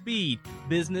 high-speed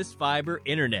business fiber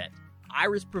internet.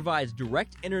 Iris provides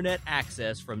direct internet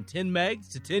access from 10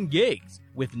 megs to 10 gigs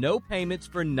with no payments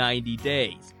for 90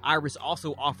 days. Iris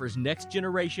also offers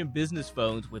next-generation business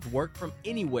phones with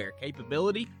work-from-anywhere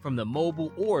capability from the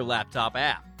mobile or laptop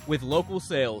app. With local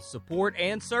sales, support,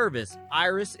 and service,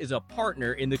 Iris is a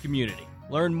partner in the community.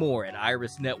 Learn more at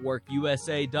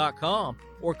irisnetworkusa.com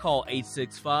or call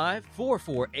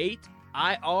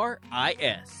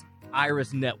 865-448-IRIS.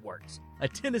 Iris Networks, a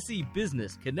Tennessee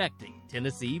business connecting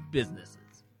Tennessee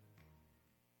businesses.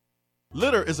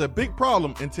 Litter is a big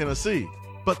problem in Tennessee,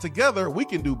 but together we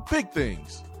can do big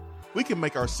things. We can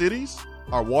make our cities,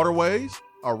 our waterways,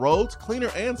 our roads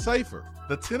cleaner and safer.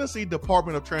 The Tennessee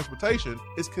Department of Transportation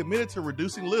is committed to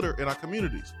reducing litter in our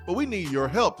communities, but we need your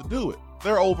help to do it.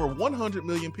 There are over 100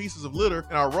 million pieces of litter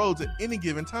in our roads at any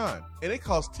given time, and it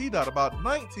costs TDOT about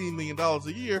 $19 million a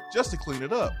year just to clean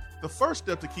it up. The first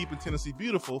step to keeping Tennessee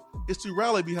beautiful is to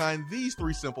rally behind these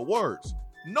 3 simple words.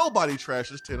 Nobody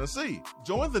trashes Tennessee.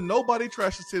 Join the Nobody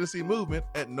Trashes Tennessee movement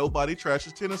at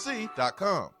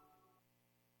nobodytrashestennessee.com.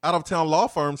 Out-of-town law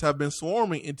firms have been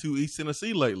swarming into East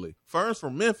Tennessee lately. Firms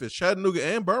from Memphis, Chattanooga,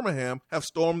 and Birmingham have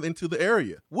stormed into the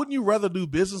area. Wouldn't you rather do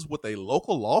business with a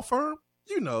local law firm?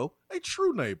 You know, a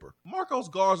true neighbor. Marcos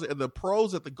Garza and the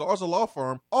pros at the Garza Law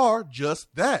Firm are just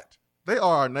that. They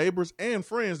are our neighbors and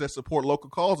friends that support local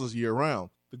causes year-round.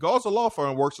 The Garza Law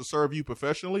Firm works to serve you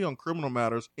professionally on criminal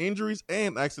matters, injuries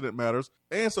and accident matters,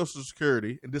 and Social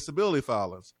Security and disability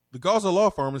filings. The Garza Law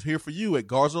Firm is here for you at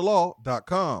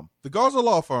garzalaw.com. The Garza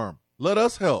Law Firm. Let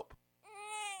us help.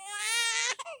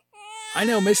 I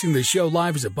know missing the show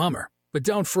live is a bummer, but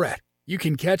don't fret. You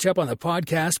can catch up on the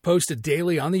podcast posted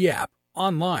daily on the app,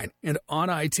 online, and on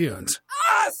iTunes.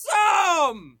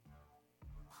 Awesome!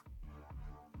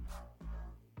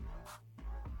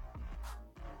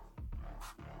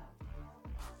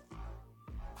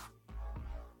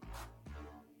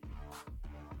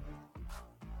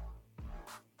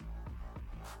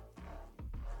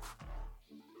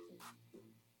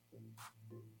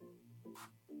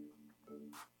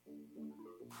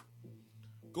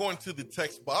 Going to the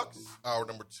text box, hour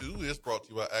number 2 is brought to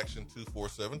you by Action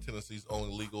 247, Tennessee's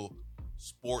only legal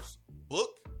sports book.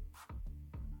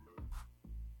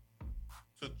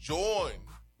 To join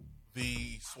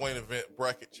the Swain Event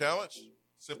Bracket Challenge,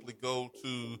 simply go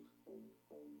to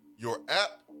your app,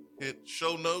 hit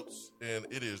show notes, and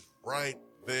it is right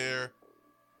there.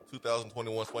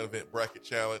 2021 Swain Event Bracket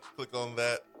Challenge. Click on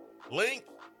that link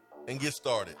and get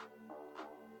started.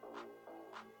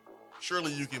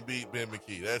 Surely you can beat Ben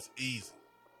McKee. That's easy.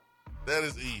 That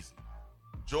is easy.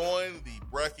 Join the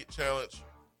bracket challenge,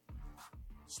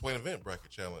 Swain Event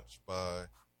Bracket Challenge, by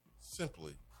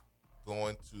simply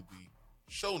going to the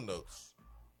show notes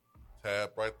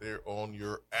tab right there on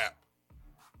your app.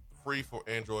 Free for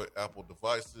Android, Apple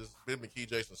devices. Ben McKee,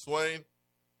 Jason Swain.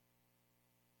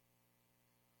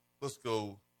 Let's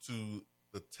go to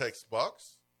the text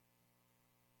box.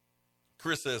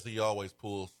 Chris says he always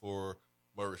pulls for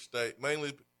Murray State,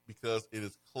 mainly because it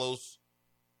is close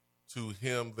to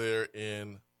him there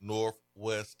in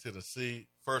Northwest Tennessee.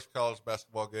 First college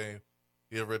basketball game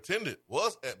he ever attended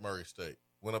was at Murray State.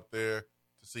 Went up there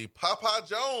to see Popeye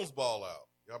Jones ball out.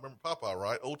 Y'all remember Popeye,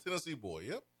 right? Old Tennessee boy,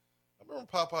 yep. I remember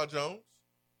Popeye Jones.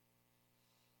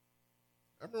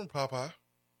 I remember Popeye.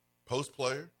 Post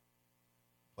player.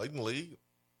 Played in the league.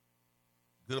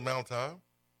 Good amount of time.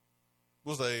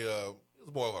 Was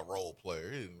more of a role player.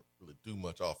 He didn't really do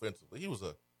much offensively. He was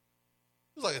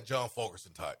like a John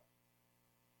Fulkerson type.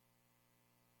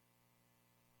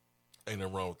 Ain't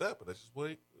nothing wrong with that, but that's just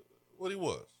what he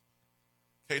was.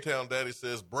 K-Town Daddy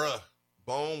says, bruh,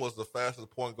 Bone was the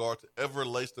fastest point guard to ever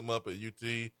lace them up at UT.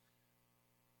 He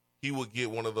would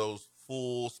get one of those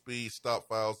full speed stop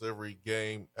fouls every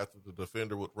game after the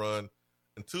defender would run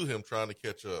into him trying to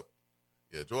catch up.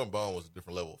 Yeah, Jordan Bone was a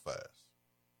different level of fast.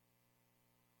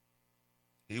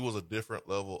 He was a different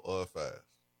level of fast.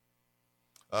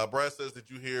 Brad says, did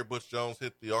you hear Butch Jones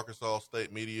hit the Arkansas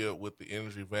State media with the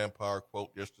energy vampire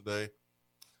quote yesterday?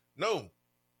 No,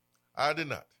 I did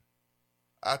not.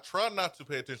 I try not to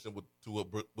pay attention to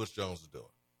what Butch Jones is doing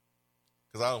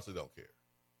because I honestly don't care.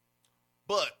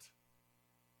 But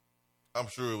I'm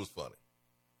sure it was funny.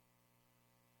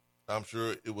 I'm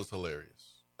sure it was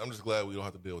hilarious. I'm just glad we don't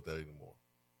have to deal with that anymore.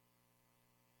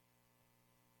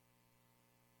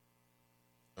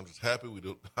 I'm just happy we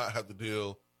do not have to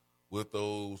deal with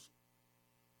those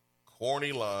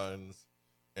corny lines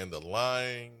and the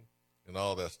lying and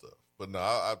all that stuff. But no,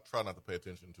 I try not to pay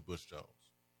attention to Butch Jones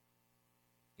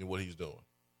and what he's doing.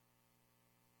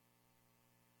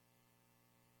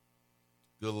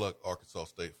 Good luck, Arkansas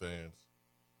State fans.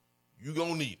 You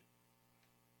gonna need it.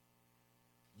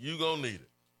 You gonna need it.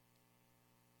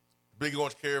 Big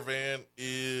Orange Caravan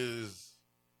is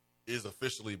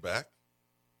officially back.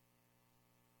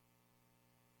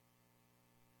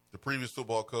 The previous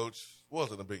football coach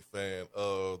wasn't a big fan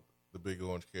of the Big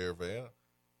Orange Caravan.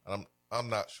 I'm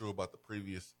not sure about the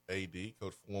previous AD,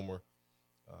 Coach Former,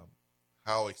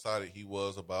 how excited he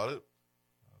was about it.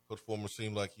 Coach Former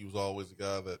seemed like he was always a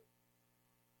guy that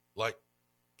liked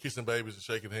kissing babies and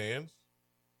shaking hands.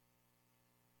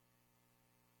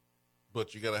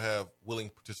 But you got to have willing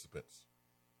participants.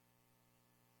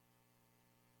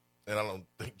 And I don't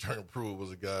think Jeremy Pruitt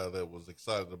was a guy that was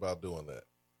excited about doing that.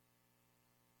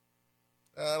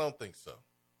 I don't think so.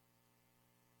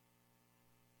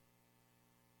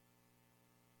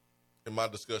 In my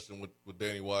discussion with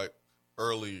Danny White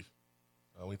early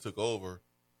when he took over,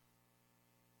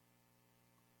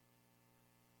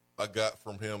 I got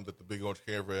from him that the Big Orange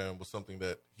Caravan was something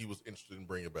that he was interested in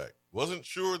bringing back. Wasn't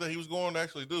sure that he was going to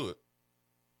actually do it,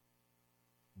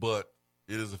 but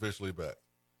it is officially back.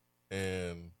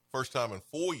 And first time in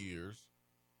 4 years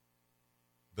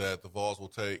that the Vols will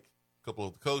take a couple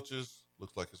of the coaches.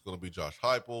 Looks like it's going to be Josh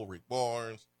Heupel, Rick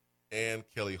Barnes, and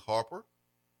Kelly Harper.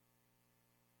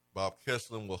 Bob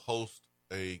Kesselin will host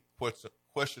a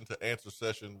question to answer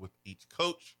session with each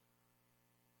coach.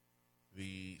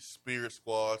 The Spirit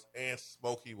Squads and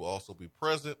Smokey will also be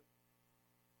present.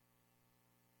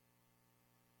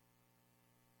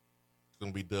 It's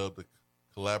going to be dubbed the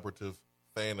Collaborative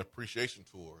Fan Appreciation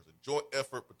Tour. It's a joint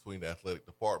effort between the athletic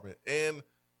department and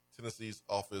Tennessee's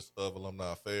Office of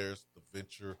Alumni Affairs. The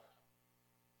venture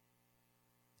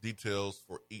details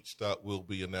for each stop will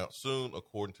be announced soon,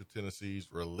 according to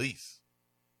Tennessee's release.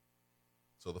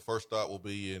 So the first stop will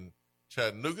be in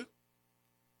Chattanooga,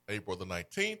 April the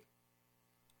 19th.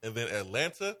 And then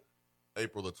Atlanta,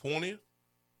 April the 20th.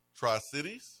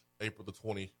 Tri-Cities, April the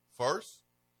 21st.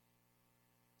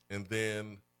 And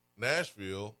then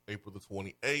Nashville, April the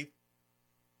 28th.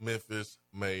 Memphis,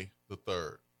 May the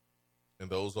 3rd. And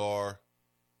those are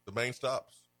the main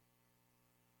stops.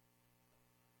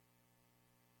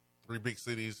 3 big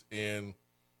cities in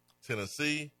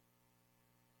Tennessee.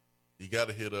 You got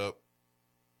to hit up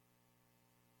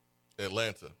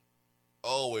Atlanta.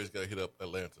 Always got to hit up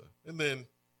Atlanta. And then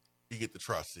you get the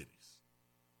Tri-Cities.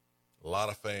 A lot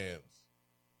of fans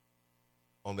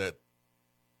on that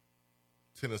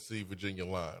Tennessee-Virginia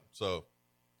line. So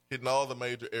hitting all the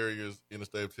major areas in the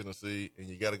state of Tennessee, and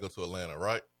you got to go to Atlanta,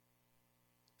 right?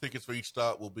 Tickets for each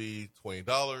stop will be $20.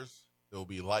 There will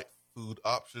be light food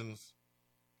options.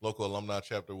 Local alumni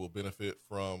chapter will benefit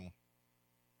from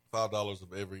 $5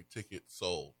 of every ticket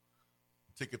sold.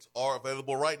 Tickets are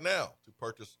available right now to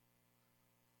purchase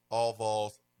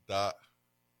allvols.com.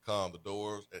 The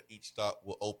doors at each stop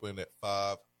will open at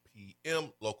 5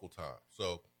 p.m. local time.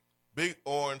 So Big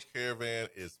Orange Caravan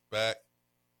is back.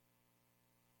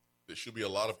 There should be a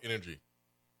lot of energy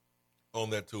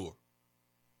on that tour.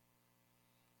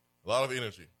 A lot of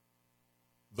energy.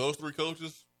 Those 3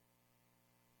 coaches,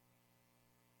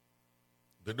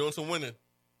 they're doing some winning.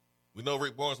 We know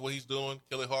Rick Barnes, what he's doing.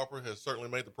 Kelly Harper has certainly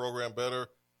made the program better.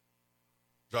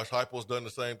 Josh Heupel's done the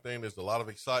same thing. There's a lot of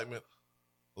excitement,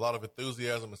 a lot of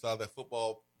enthusiasm inside that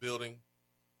football building.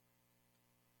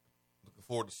 Looking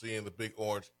forward to seeing the Big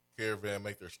Orange Caravan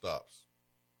make their stops.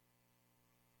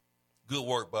 Good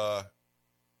work by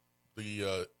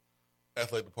the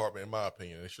athletic department, in my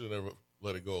opinion. They should have never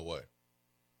let it go away.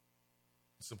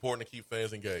 It's important to keep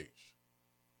fans engaged.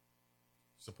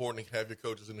 It's important to have your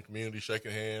coaches in the community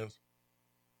shaking hands.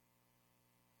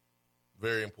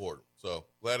 Very important. So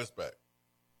glad it's back.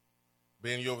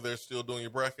 Ben, you over there still doing your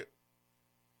bracket?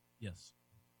 Yes.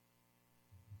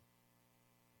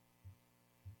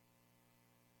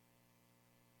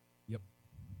 Yep.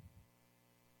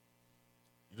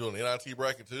 You doing the NIT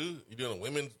bracket too? You doing a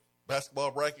women's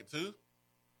basketball bracket too?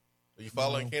 Are you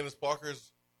following Candace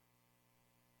Parker's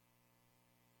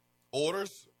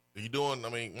orders? Are you doing, I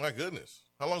mean, my goodness.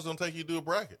 How long is it going to take you to do a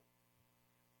bracket?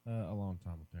 A long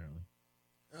time, apparently.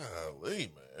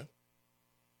 Golly, man.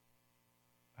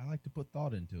 I like to put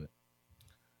thought into it.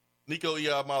 Nico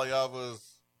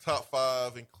Iamaleava's top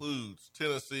 5 includes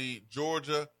Tennessee,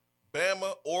 Georgia,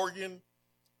 Bama, Oregon,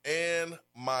 and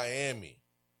Miami.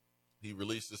 He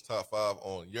released his top 5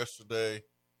 on yesterday.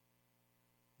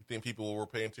 You think people were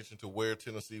paying attention to where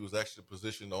Tennessee was actually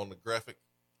positioned on the graphic,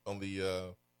 on the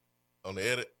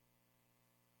edit?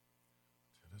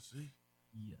 Tennessee?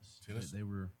 Yes. Tennessee. They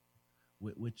were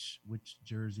which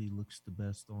jersey looks the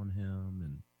best on him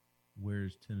and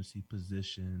where's Tennessee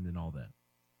positioned and all that.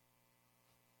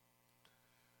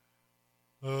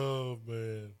 Oh,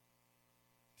 man.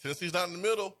 Tennessee's not in the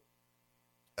middle.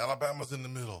 Alabama's in the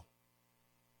middle.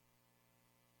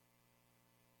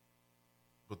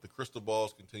 But the crystal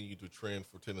balls continue to trend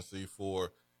for Tennessee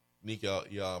for Nico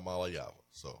Iamaleava.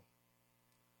 So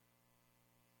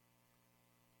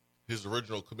his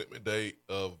original commitment date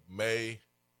of May,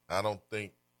 I don't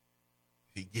think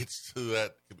he gets to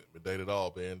that commitment date at all,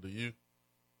 Ben. Do you?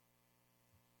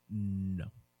 No.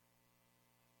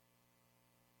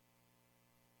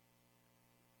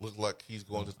 Looks like he's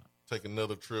going to take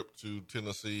another trip to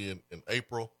Tennessee in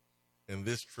April, and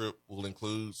this trip will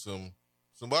include some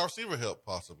wide receiver help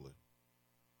possibly.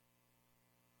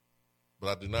 But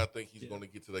I do not think he's going to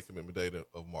get to that commitment date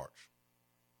of March.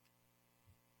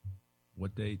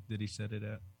 What date did he set it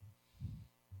at?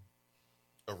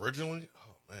 Originally?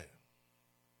 Oh, man.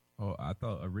 Oh, I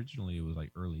thought originally it was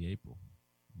like early April,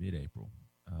 mid-April.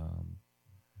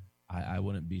 I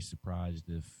wouldn't be surprised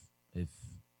if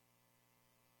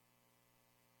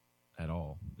at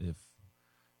all, if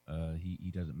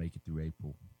he doesn't make it through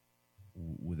April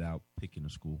without picking a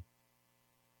school.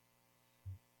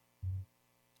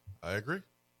 I agree.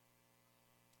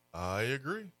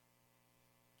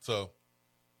 So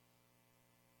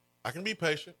I can be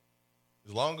patient.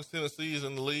 As long as Tennessee is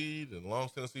in the lead and as long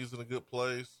as Tennessee is in a good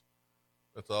place,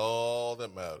 that's all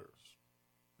that matters.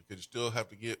 Because you still have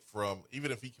to get from,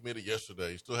 even if he committed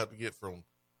yesterday, you still have to get from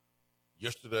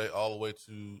yesterday all the way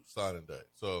to signing day.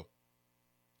 So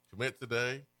commit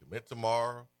today, commit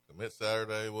tomorrow, commit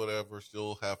Saturday, whatever,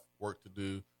 still have work to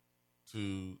do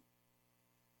to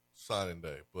signing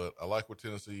day. But I like where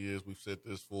Tennessee is. We've said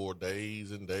this for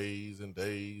days and days and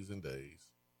days and days.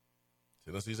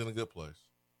 Tennessee's in a good place.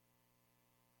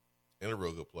 In a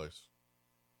real good place.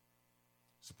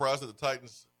 Surprised that the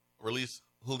Titans released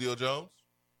Julio Jones?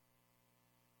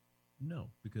 No,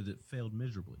 because it failed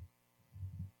miserably.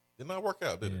 Did not work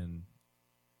out, did it?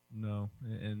 No,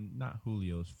 and not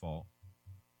Julio's fault.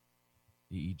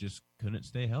 He just couldn't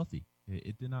stay healthy.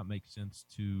 It did not make sense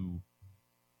to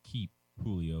keep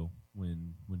Julio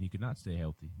when he could not stay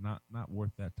healthy. Not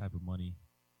worth that type of money.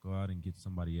 Go out and get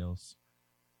somebody else.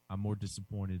 I'm more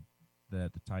disappointed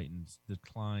that the Titans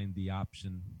declined the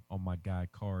option on my guy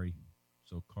Kari.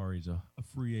 So Kari's a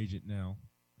free agent now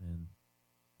and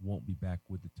won't be back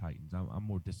with the Titans. I'm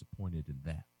more disappointed in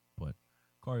that. But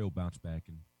Kari will bounce back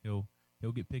and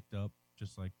he'll get picked up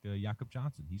just like Jakob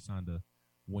Johnson. He signed a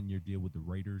 1-year deal with the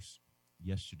Raiders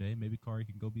yesterday. Maybe Kari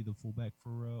can go be the fullback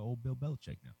for old Bill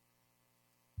Belichick now.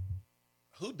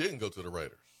 Who didn't go to the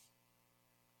Raiders?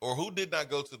 Or who did not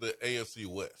go to the AFC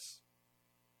West?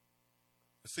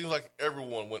 It seems like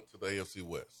everyone went to the AFC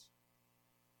West.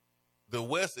 The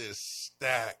West is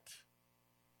stacked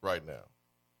right now.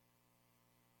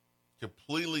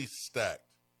 Completely stacked.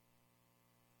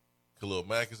 Khalil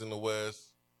Mack is in the West.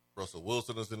 Russell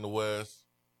Wilson is in the West.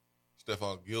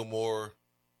 Stephon Gilmore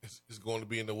is going to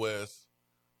be in the West.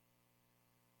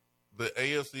 The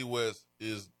AFC West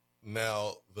is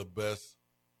now the best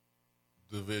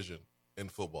division in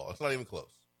football. It's not even close.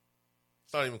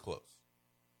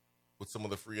 With some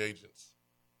of the free agents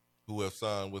who have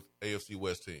signed with AFC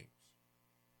West teams.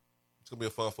 It's going to be a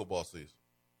fun football season.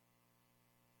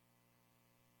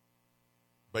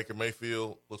 Baker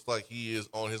Mayfield looks like he is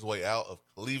on his way out of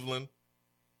Cleveland.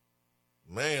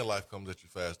 Man, life comes at you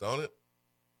fast, don't it?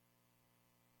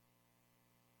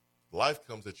 Life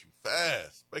comes at you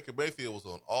fast. Baker Mayfield was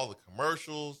on all the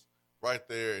commercials right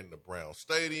there in the Brown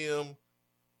Stadium,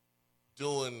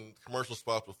 doing commercial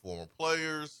spots with former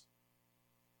players.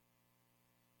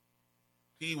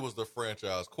 He was the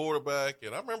franchise quarterback,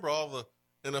 and I remember all the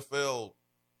NFL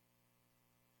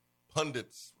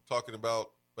pundits talking about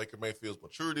Baker Mayfield's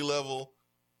maturity level,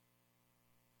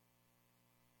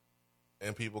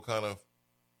 and people kind of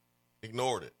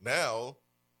ignored it. Now,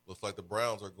 looks like the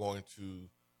Browns are going to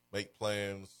make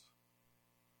plans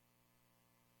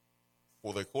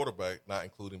for their quarterback, not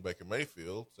including Baker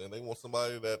Mayfield, and they want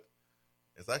somebody that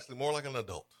is actually more like an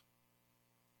adult.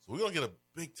 That's we're going to get a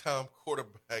big-time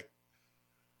quarterback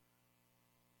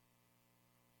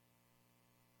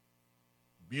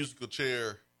musical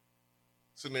chair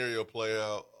scenario play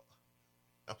out.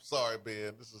 I'm sorry,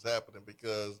 Ben. This is happening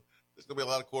because there's going to be a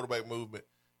lot of quarterback movement,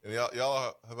 and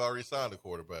y'all have already signed a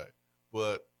quarterback.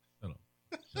 But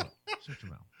Shut up. Shut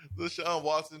your mouth. Deshaun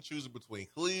Watson choosing between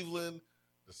Cleveland,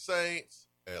 the Saints,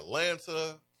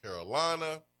 Atlanta,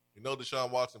 Carolina. You know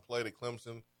Deshaun Watson played at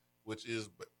Clemson, which is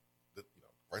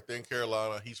right there in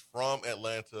Carolina. He's from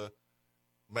Atlanta.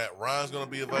 Matt Ryan's going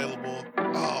to be available.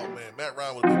 Oh, man, Matt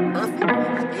Ryan would have been perfect for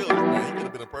the Steelers, man. He could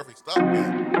have been a perfect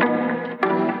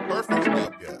stopgap. Perfect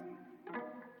stopgap.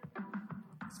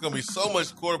 It's going to be so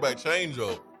much quarterback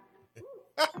changeover.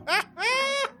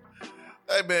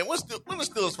 Hey, man, when the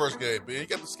Steelers' first game, man? You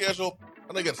got the schedule?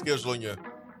 I know you got the schedule on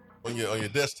your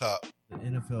desktop. The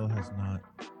NFL has not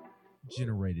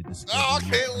generated the schedule. Oh, I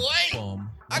can't wait.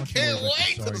 Bum. I can't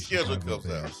wait till the schedule comes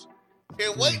out.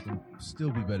 Can't wait. Still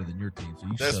be better than your team, so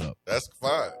shut up. That's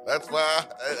fine. That's fine.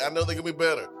 I know they can be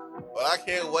better. But I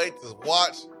can't wait to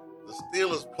watch the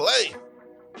Steelers play.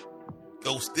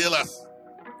 Go Steelers.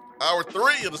 Hour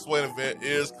 3 of the Swain event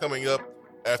is coming up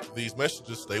after these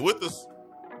messages. Stay with us.